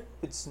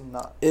 It's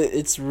not.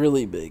 It's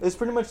really big. It's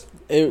pretty much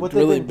It's what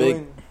really they've been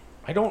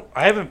big. doing.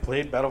 I haven't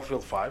played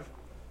Battlefield 5,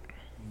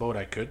 but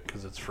I could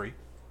because it's free.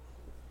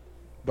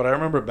 But I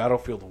remember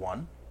Battlefield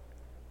 1,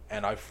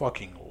 and I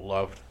fucking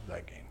loved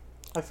that game.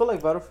 I feel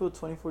like Battlefield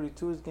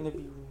 2042 is gonna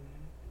be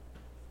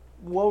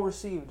well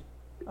received.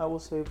 I will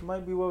say it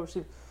might be well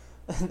received.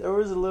 There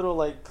was a little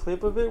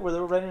clip of it where they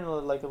were riding a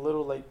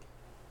little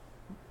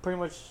pretty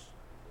much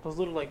those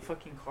little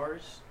fucking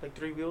cars,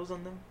 3 wheels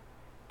on them.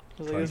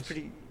 It was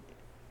Nice.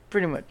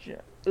 pretty much,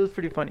 yeah. It was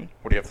pretty funny.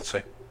 What do you have to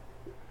say?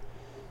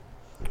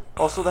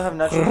 Also, they have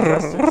natural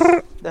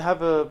disasters. They have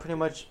pretty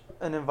much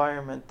an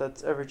environment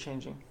that's ever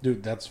changing.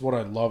 Dude, that's what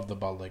I loved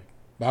about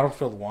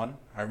Battlefield 1.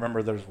 I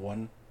remember there's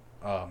one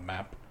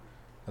map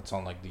that's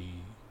on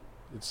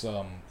the It's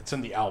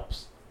in the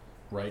Alps,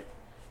 right?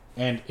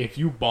 And if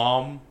you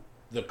bomb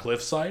the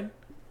cliffside,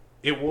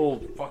 it will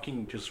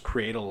fucking just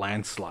create a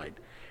landslide,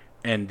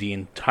 and the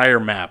entire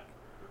map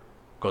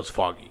goes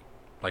foggy,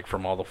 like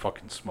from all the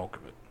fucking smoke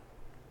of it.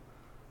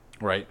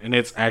 Right, and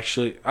it's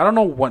actually I don't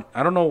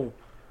know.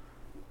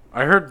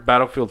 I heard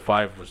Battlefield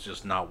 5 was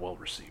just not well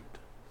received.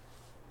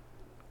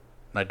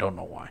 And I don't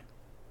know why.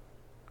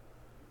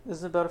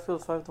 Isn't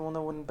Battlefield 5 the one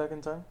that went back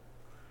in time?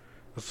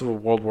 That's the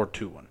World War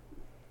II one.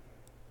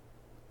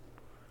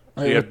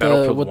 So Like, you had with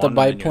Battlefield with the 1, and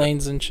then you had-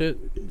 biplanes and shit.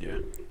 Yeah.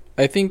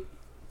 I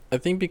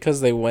think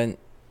because they went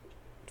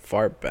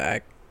far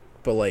back,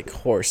 but like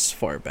horse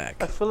far I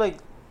back. feel like,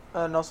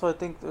 and also I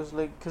think there's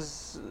like,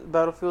 because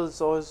Battlefield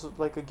is always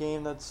like a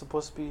game that's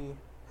supposed to be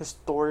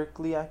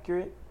historically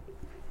accurate,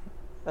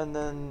 and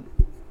then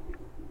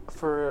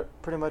for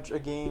pretty much a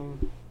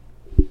game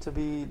to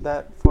be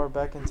that far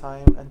back in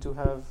time and to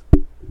have,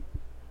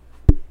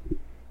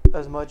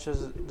 as much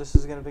as this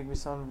is gonna make me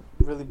sound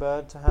really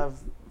bad, to have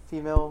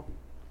female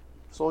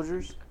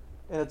soldiers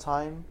in a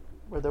time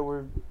where there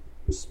were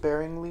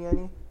sparingly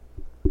any,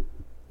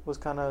 was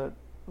kind of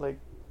like,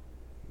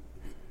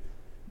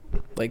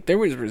 Like there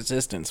was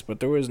resistance, but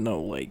there was no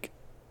like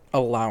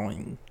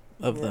allowing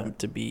of Yeah. them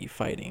to be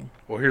fighting.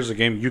 Well, here's a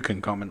game you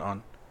can comment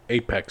on.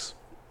 Apex.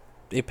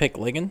 Apex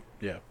Legend.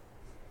 Yeah.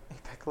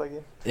 Apex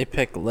Legend.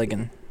 Apex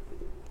Legend.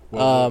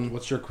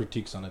 What's your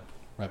critiques on it?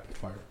 Rapid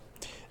fire.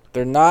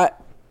 They're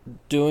not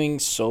doing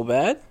so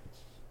bad.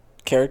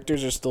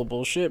 Characters are still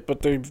bullshit,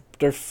 but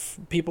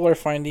people are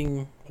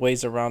finding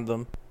ways around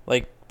them.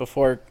 Like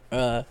before,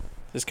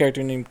 this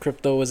character named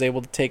Crypto was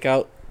able to take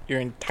out your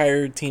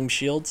entire team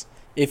shields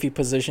if he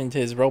positioned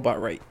his robot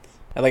right.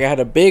 And like I had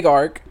a big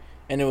arc,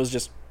 and it was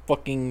just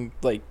fucking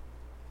like,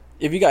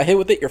 if you got hit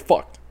with it, you're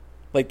fucked.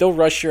 Like they'll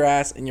rush your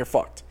ass and you're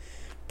fucked.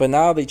 But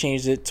now they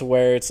changed it to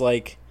where it's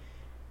like,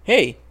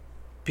 hey,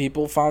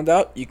 people found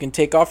out you can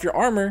take off your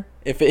armor.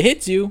 If it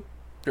hits you,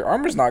 your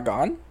armor's not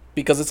gone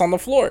because it's on the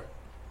floor.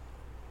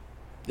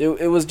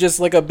 It was just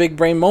like a big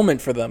brain moment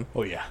for them.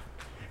 Oh yeah,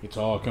 it's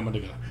all coming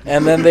together.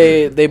 And then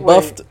they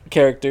buffed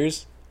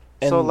characters.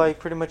 And, So like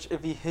pretty much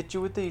if he hit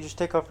you with it, you just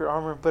take off your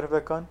armor and put it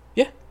back on.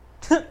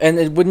 and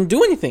it wouldn't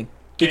do anything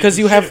because Can't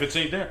you do shit have if it's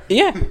ain't there.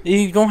 yeah,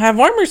 you don't have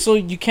armor, so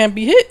you can't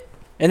be hit.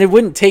 And it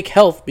wouldn't take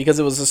health because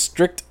it was a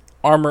strict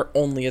armor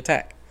only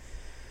attack.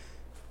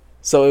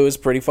 So it was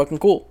pretty fucking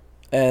cool.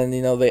 And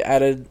you know, they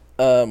added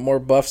more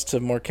buffs to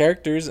more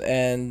characters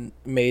and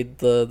made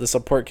the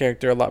support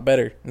character a lot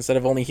better. Instead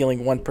of only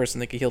healing one person,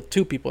 they could heal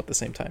two people at the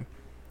same time.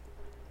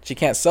 She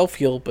can't self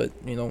heal, but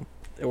you know,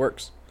 it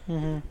works.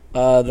 Mm-hmm.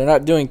 They're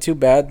not doing too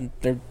bad.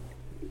 They're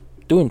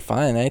doing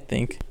fine, I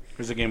think.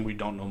 Here's a game we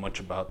don't know much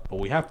about, but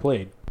we have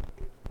played.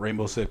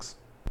 Rainbow Six.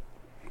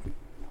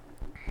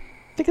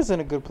 I think it's in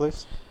a good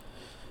place.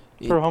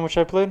 For how much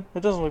I played,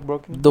 it doesn't look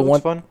broken. The It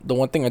looks fun. The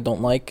one thing I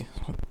don't like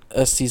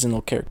is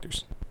seasonal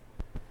characters.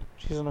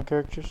 Seasonal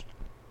characters.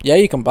 Yeah,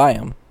 you can buy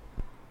them,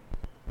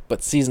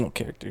 but seasonal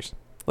characters,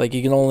 like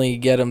you can only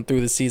get them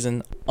through the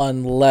season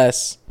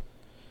unless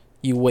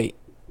you wait.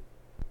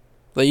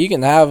 Like you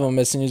can have them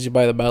as soon as you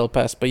buy the battle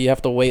pass, but you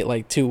have to wait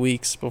like 2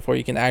 weeks before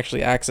you can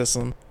actually access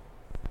them,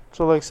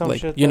 So like some like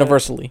shit.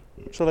 universally.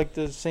 So like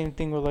the same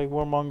thing with like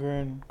Warmonger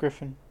and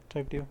Griffin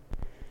type deal.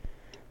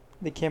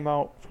 They came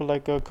out for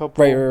like a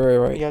couple.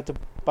 Right. You had to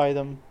buy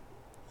them,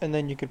 and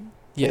then you could play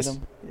Yes.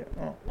 them. Yeah.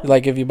 Oh.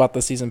 Like if you bought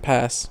the season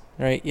pass,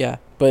 right? Yeah.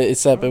 But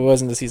except it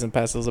wasn't the season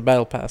pass; it was a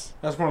battle pass.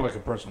 That's more like a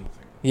personal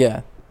thing.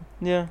 Yeah.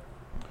 Yeah.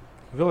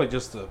 I feel like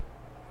just the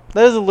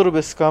That is a little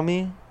bit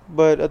scummy,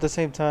 but at the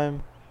same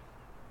time,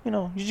 you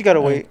know, you just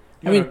gotta wait.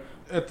 I mean,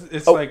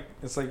 it's oh. like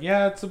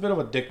yeah, it's a bit of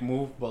a dick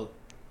move, but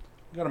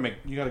you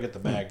gotta get the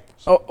bag.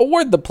 So.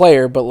 Award the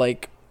player, but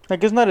like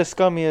Like it's not as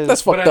scummy as.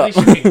 that's But fucked at up.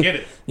 least you can get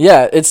it.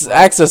 Yeah, it's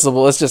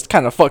accessible. It's just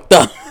kind of fucked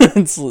up.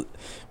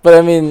 But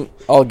I mean,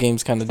 all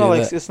games kind of It's do not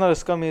like that. it's not as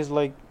scummy as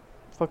like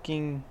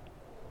fucking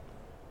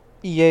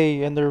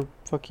EA and their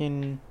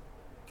fucking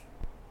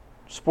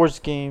sports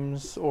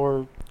games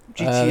or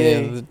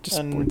GTA yeah, just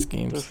and sports their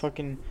games.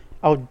 fucking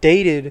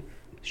outdated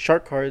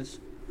shark cards.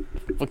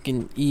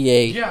 Fucking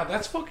EA. Yeah,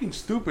 that's fucking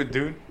stupid,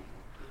 dude.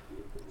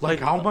 Like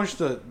how much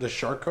the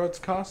shark cards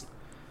cost,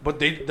 but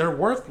they're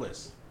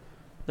worthless.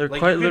 They're Like,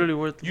 quite you could- literally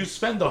worth You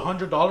spend the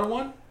 $100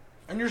 one,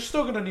 and you're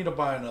still gonna need to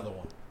buy another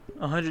one.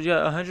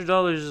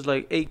 $100 is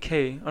like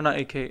 8K or not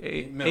 8K,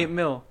 8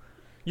 mil.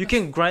 You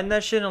can grind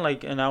that shit in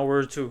like an hour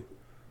or two.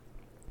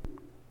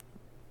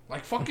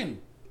 Like fucking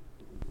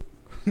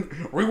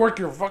rework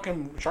your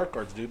fucking shark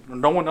cards, dude.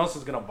 No one else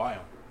is gonna buy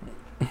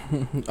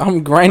them.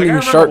 I'm grinding Like, I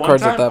remember shark one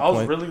cards time at that I was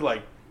point. really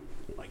like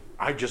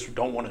I just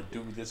don't want to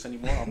do this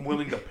anymore. I'm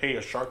willing to pay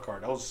a shark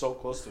card. I was so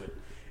close to it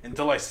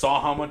until I saw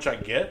how much I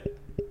get.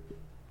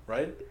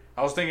 Right?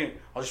 I was thinking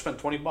I'll just spend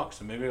 $20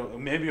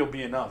 and maybe it'll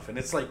be enough. And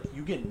it's like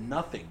you get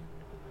nothing.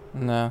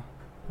 No,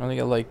 I only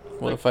got like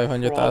Like,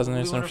 500,000 or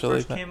probably some when it shit like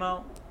first that. came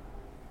out,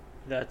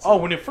 That's Oh,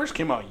 when it first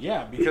came out,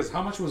 yeah. Because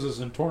how much was this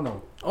in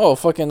Torno? Oh,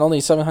 fucking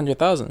only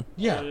 700,000.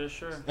 Yeah. Yeah,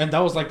 sure. And that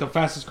was like the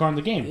fastest car in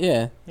the game.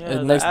 Yeah. Yeah, And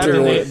the next Adder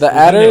to was- the then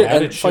Adder they and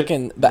added shit.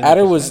 fucking the Then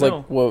Adder it was was-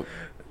 like what?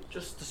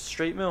 Just a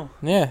straight mill.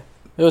 Yeah.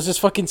 It was just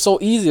fucking so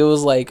easy. It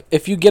was like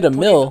if you get a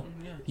mill,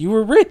 Yeah. you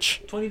were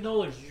rich. $20.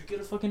 You get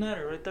a fucking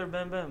adder right there.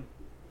 Bam, bam.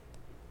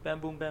 Bam,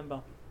 boom, bam,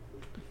 bam.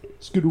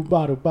 Skidoo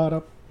bada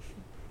bada.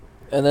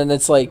 And then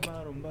it's like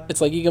Bam, bam.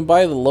 it's like you can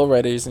buy the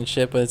lowriders and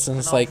shit, but it's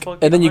just I'll like fucking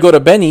and then you buy- go to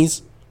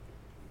Benny's,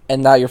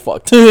 and now you're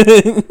fucked.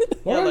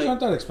 Well, like- not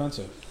that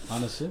expensive,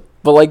 honestly.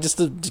 But like just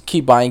to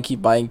keep buying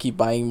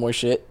more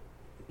shit.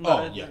 No, Oh,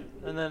 and- yeah.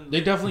 And then They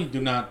definitely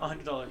do not.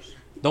 $100.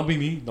 Don't be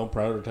me. Don't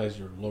prioritize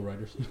your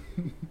lowriders.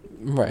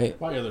 Right.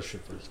 Buy other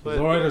shit first. But-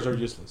 Lowriders are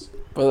useless.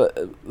 But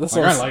that's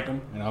Like, what I like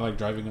them, and I like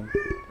driving them.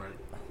 Right.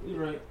 You're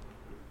right.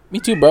 Me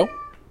too, bro.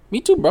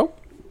 Me too, bro.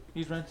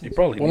 He's renting. You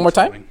probably One need more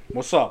time? something.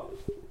 What's up?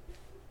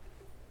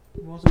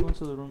 He wants to go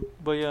into the room.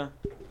 But yeah,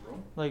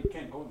 like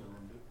Can't go in the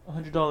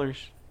room, dude. $100.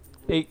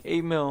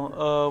 8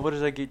 mil. What does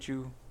that get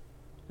you?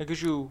 That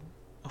gives you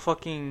a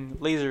fucking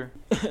laser,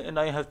 and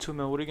now you have 2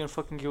 mil. What are you gonna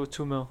fucking get with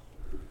 2 mil?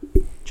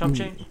 Chump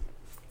change?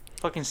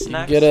 Fucking You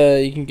snacks?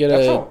 can get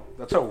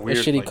That's how weird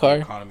shitty like, car.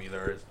 the economy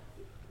there is.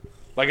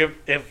 Like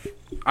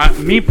if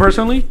me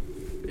personally,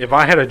 if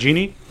I had a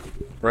genie,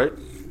 right,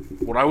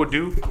 what I would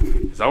do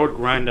is I would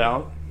grind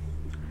out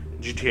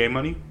GTA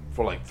money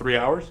for like 3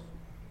 hours,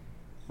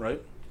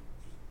 right,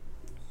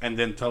 and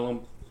then tell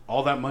them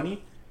all that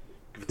money,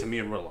 give it to me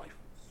in real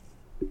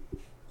life.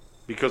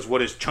 Because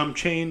what is chump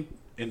chain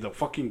in the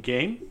fucking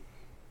game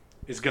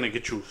is gonna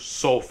get you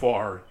so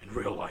far in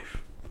real life.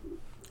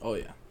 Oh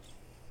yeah.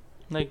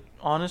 Like,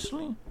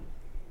 honestly,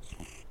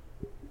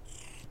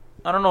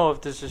 I don't know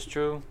if this is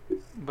true,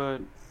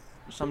 but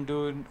some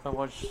dude, I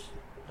watched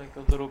like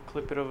a little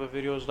clip of a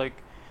video, is like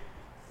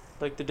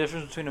the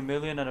difference between a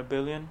million and a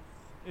billion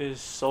is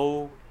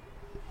so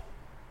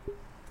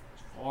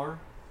far.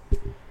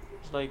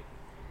 It's like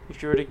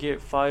if you were to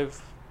get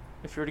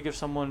if you were to give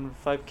someone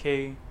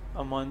 5K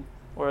a month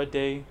or a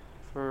day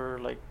for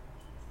like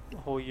a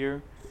whole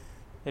year,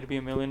 they'd be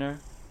a millionaire.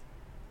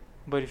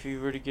 But if you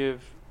were to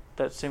give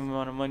that same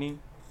amount of money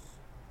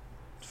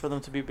for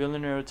them to be a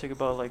billionaire, it would take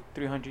about like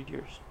 300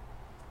 years.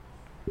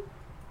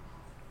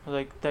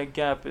 Like, that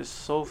gap is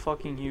so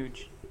fucking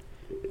huge.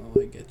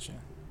 Oh, I get you.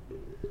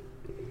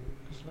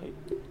 It's like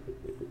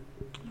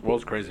The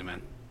world's crazy,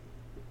 man.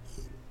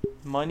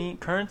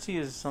 currency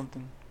is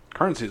something.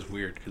 Currency is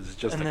weird because it's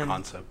just And a then-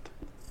 concept.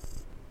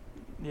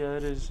 Yeah,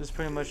 it is. It's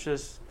pretty much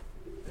it's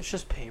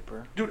just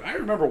paper. Dude, I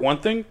remember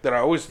one thing that I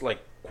always like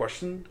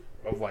questioned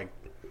of like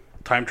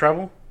time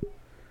travel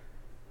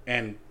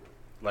and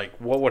like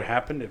what would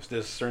happen if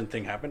this certain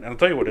thing happened. And I'll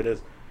tell you what it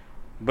is.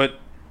 But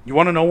you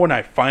want to know when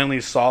I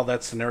finally saw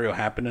that scenario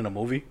happen in a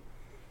movie?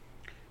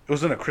 It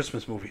was in a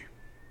Christmas movie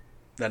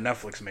that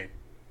Netflix made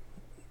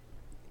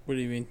What do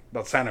you mean?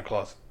 about Santa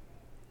Claus.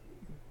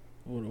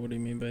 What do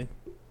you mean by?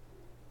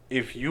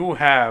 If you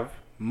have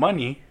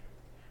money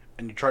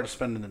and you try to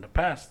spend it in the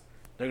past,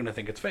 they're gonna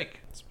think it's fake.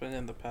 It's been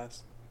in the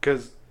past.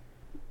 Because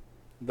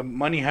the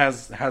money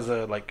has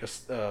a like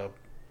a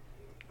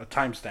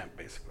timestamp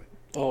basically,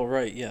 Oh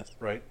right, yes.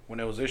 right? When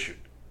it was issued,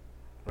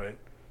 right?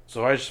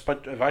 So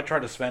if I try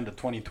to spend a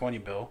 2020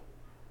 bill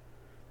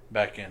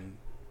back in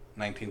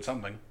 19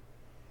 something,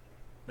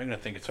 they're gonna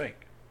think it's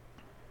fake.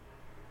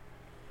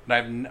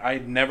 And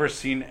I've never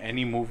seen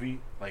any movie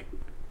like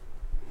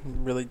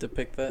Really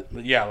depict that.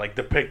 like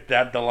depict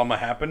that dilemma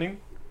happening,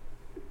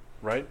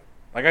 right?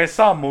 Like I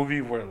saw a movie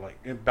where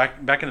like back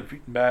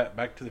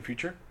to the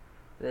Future.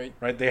 Right.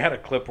 Right, they had a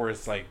clip where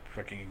it's like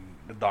fucking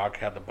the dog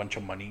had a bunch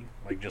of money,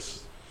 like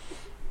just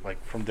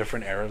like from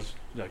different eras,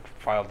 like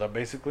filed up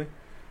basically.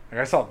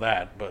 Like I saw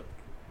that, but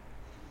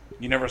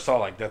you never saw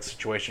like that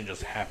situation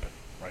just happen,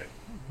 right?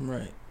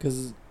 Right.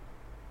 Because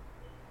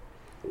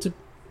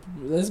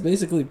that's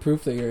basically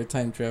proof that you're a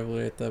time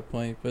traveler at that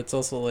point. But it's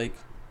also like,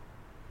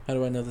 how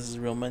do I know this is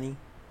real money?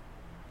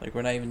 Like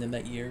we're not even in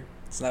that year.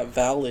 It's not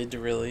valid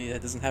really.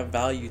 It doesn't have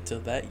value till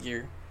that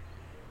year.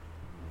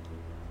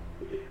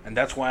 And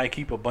that's why I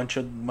keep a bunch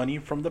of money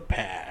from the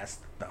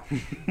past. No.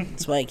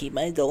 That's why I keep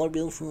my dollar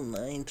bill from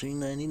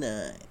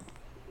 1999.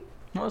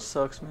 Well, it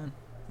sucks, man.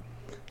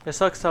 It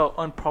sucks how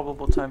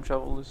improbable time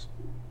travel is.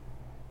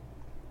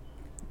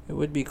 It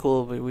would be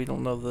cool, but we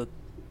don't know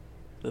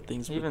the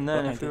things. Even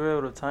then, behind if you were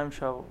able to time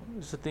travel,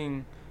 it's the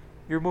thing.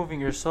 You're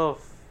moving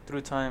yourself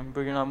through time,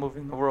 but you're not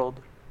moving the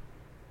world.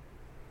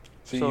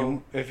 See,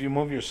 So- if you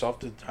move yourself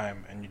to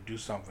time and you do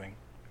something,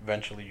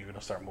 eventually you're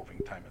gonna start moving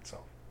time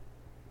itself.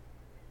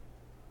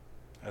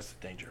 That's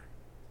the danger.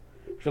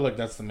 I feel like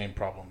that's the main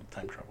problem with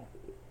time travel.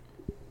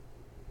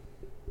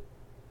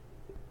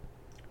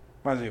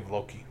 Reminds me of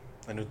Loki,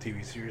 the new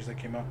TV series that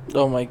came out.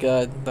 Oh my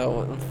god, that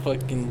was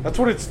fucking. That's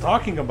what it's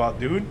talking about,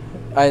 dude.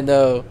 I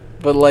know,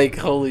 but like,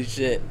 holy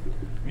shit.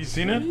 Have you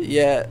seen it?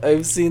 Yeah,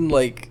 I've seen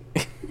like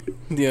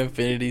the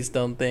Infinity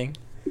Stone thing.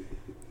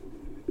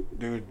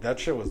 Dude, that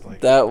shit was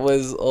like That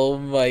was, oh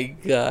my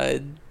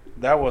god.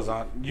 that was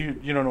on. You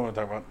don't know what I'm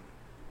talking about.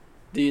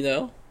 Do you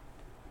know?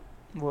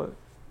 What?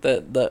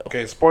 The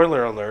Okay,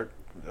 spoiler alert.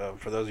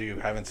 For those of you who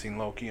haven't seen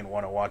Loki and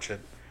want to watch it,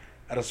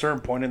 at a certain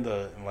point in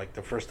the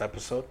first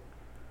episode,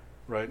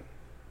 right?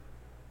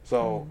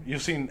 So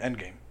you've seen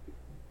Endgame.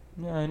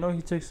 Yeah, I know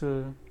he takes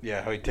a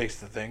Yeah, how he takes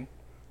the thing.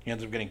 He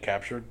ends up getting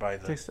captured by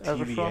the takes the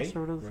TVA, Everfrost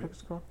or whatever the right? fuck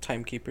it's called.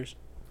 timekeepers.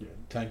 Yeah,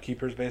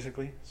 timekeepers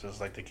basically. So it's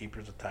like the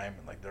keepers of time,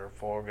 and like they're a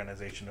full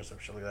organization or some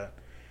shit like that.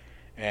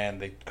 And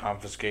they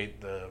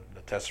confiscate the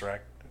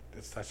Tesseract.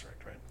 It's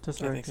Tesseract, right?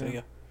 Just I right think so. there.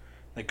 Yeah.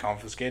 They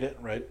confiscate it,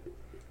 right?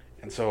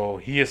 And so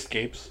he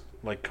escapes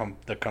like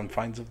the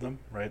confines of them,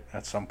 right?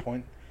 At some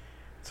point,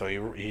 so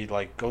he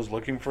like goes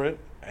looking for it,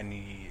 and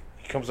he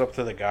comes up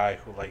to the guy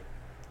who like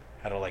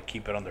had to like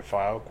keep it under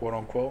file, quote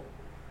unquote,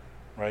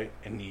 right?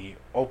 And he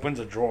opens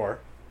a drawer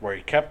where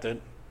he kept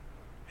it,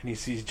 and he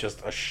sees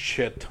just a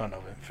shit ton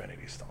of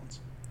Infinity Stones.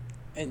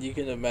 And you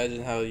can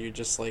imagine how you're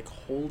just like,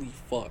 holy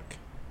fuck.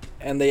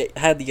 And they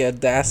had the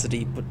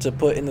audacity to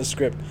put in the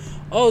script,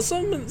 oh,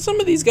 some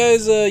of these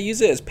guys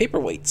use it as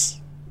paperweights.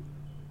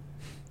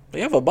 They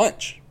have a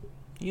bunch.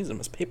 Use them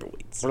as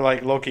paperweights. Where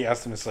like Loki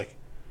asked him, it's like,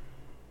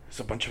 there's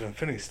a bunch of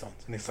Infinity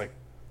Stones, and he's like,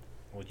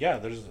 well, yeah,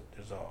 there's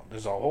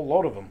a whole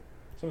load of them.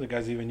 Some of the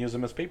guys even use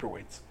them as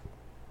paperweights.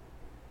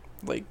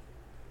 Like,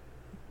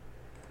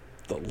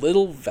 the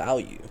little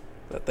value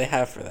that they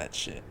have for that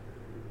shit.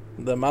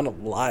 The amount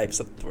of lives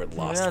that were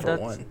lost for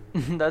one.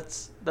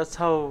 that's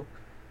how.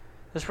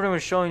 That's pretty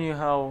much showing you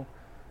how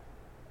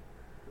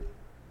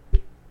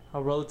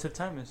relative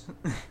time is.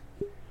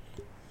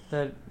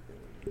 That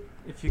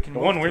if you can. The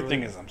move one to weird it-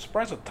 thing is, I'm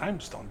surprised a time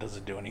stone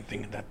doesn't do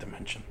anything in that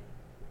dimension.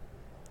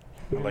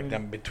 Or like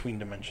them between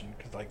dimension,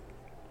 because like,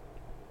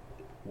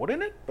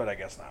 wouldn't it? But I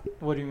guess not.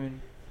 What do you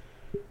mean?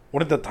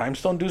 Wouldn't the time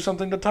stone do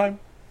something to time?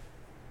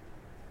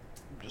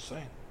 I'm just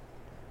saying.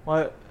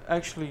 Well,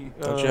 actually,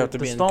 Don't you have to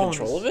the be in stones,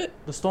 control of it?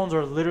 The stones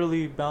are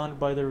literally bound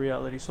by their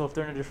reality. So if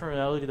they're in a different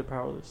reality, they're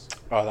powerless.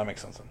 Oh, that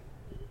makes sense then.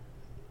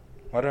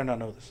 Why did I not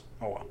know this?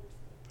 Oh well.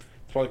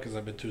 It's probably because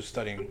I've been too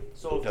studying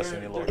So if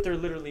Destiny they're, lore. they're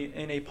literally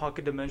in a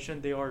pocket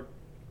dimension, they are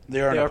They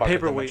are in they a are pocket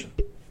paperweight.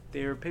 dimension.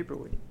 They are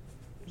paperweight.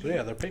 So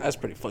yeah, they're paper. That's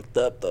pretty fucked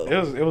up, though.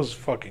 It was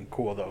fucking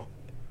cool though.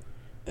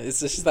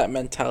 It's just that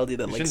mentality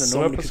that You like seen the so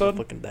new many episode?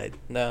 people fucking died.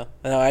 No,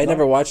 I No?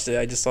 never watched it.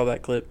 I just saw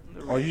that clip.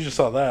 Oh, you just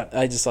saw that.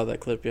 I just saw that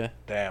clip. Yeah.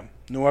 Damn.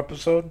 New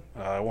episode.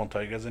 I won't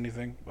tell you guys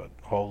anything, but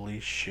holy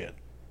shit.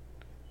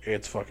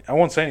 It's fucking. I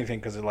won't say anything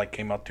because it like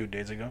came out 2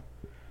 days ago.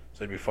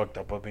 So it'd be fucked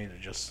up of me to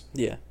just.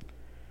 Yeah.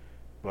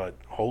 But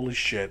holy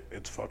shit,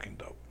 it's fucking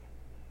dope.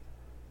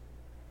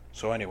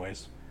 So,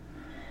 anyways.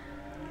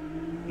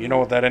 You know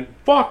what that.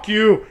 Fuck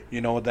you!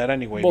 You know what that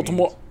anyway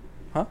Baltimore. means.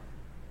 Huh?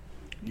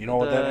 You know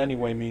what that The-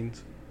 anyway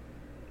means.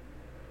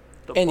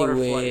 The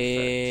butterfly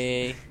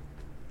Anyway.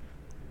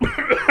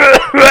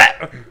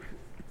 effect.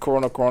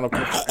 Corona.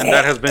 And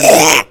that has been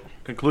the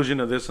conclusion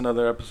of this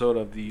another episode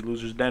of the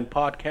Losers Den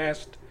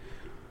podcast.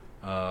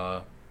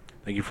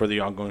 Thank you for the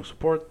ongoing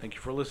support. Thank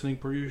you for listening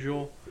per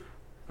usual.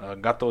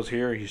 Gato's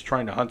here. He's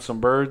trying to hunt some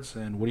birds.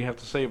 And what do you have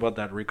to say about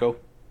that, Rico?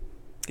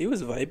 He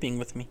was vibing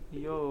with me.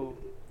 Yo.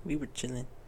 We were chilling.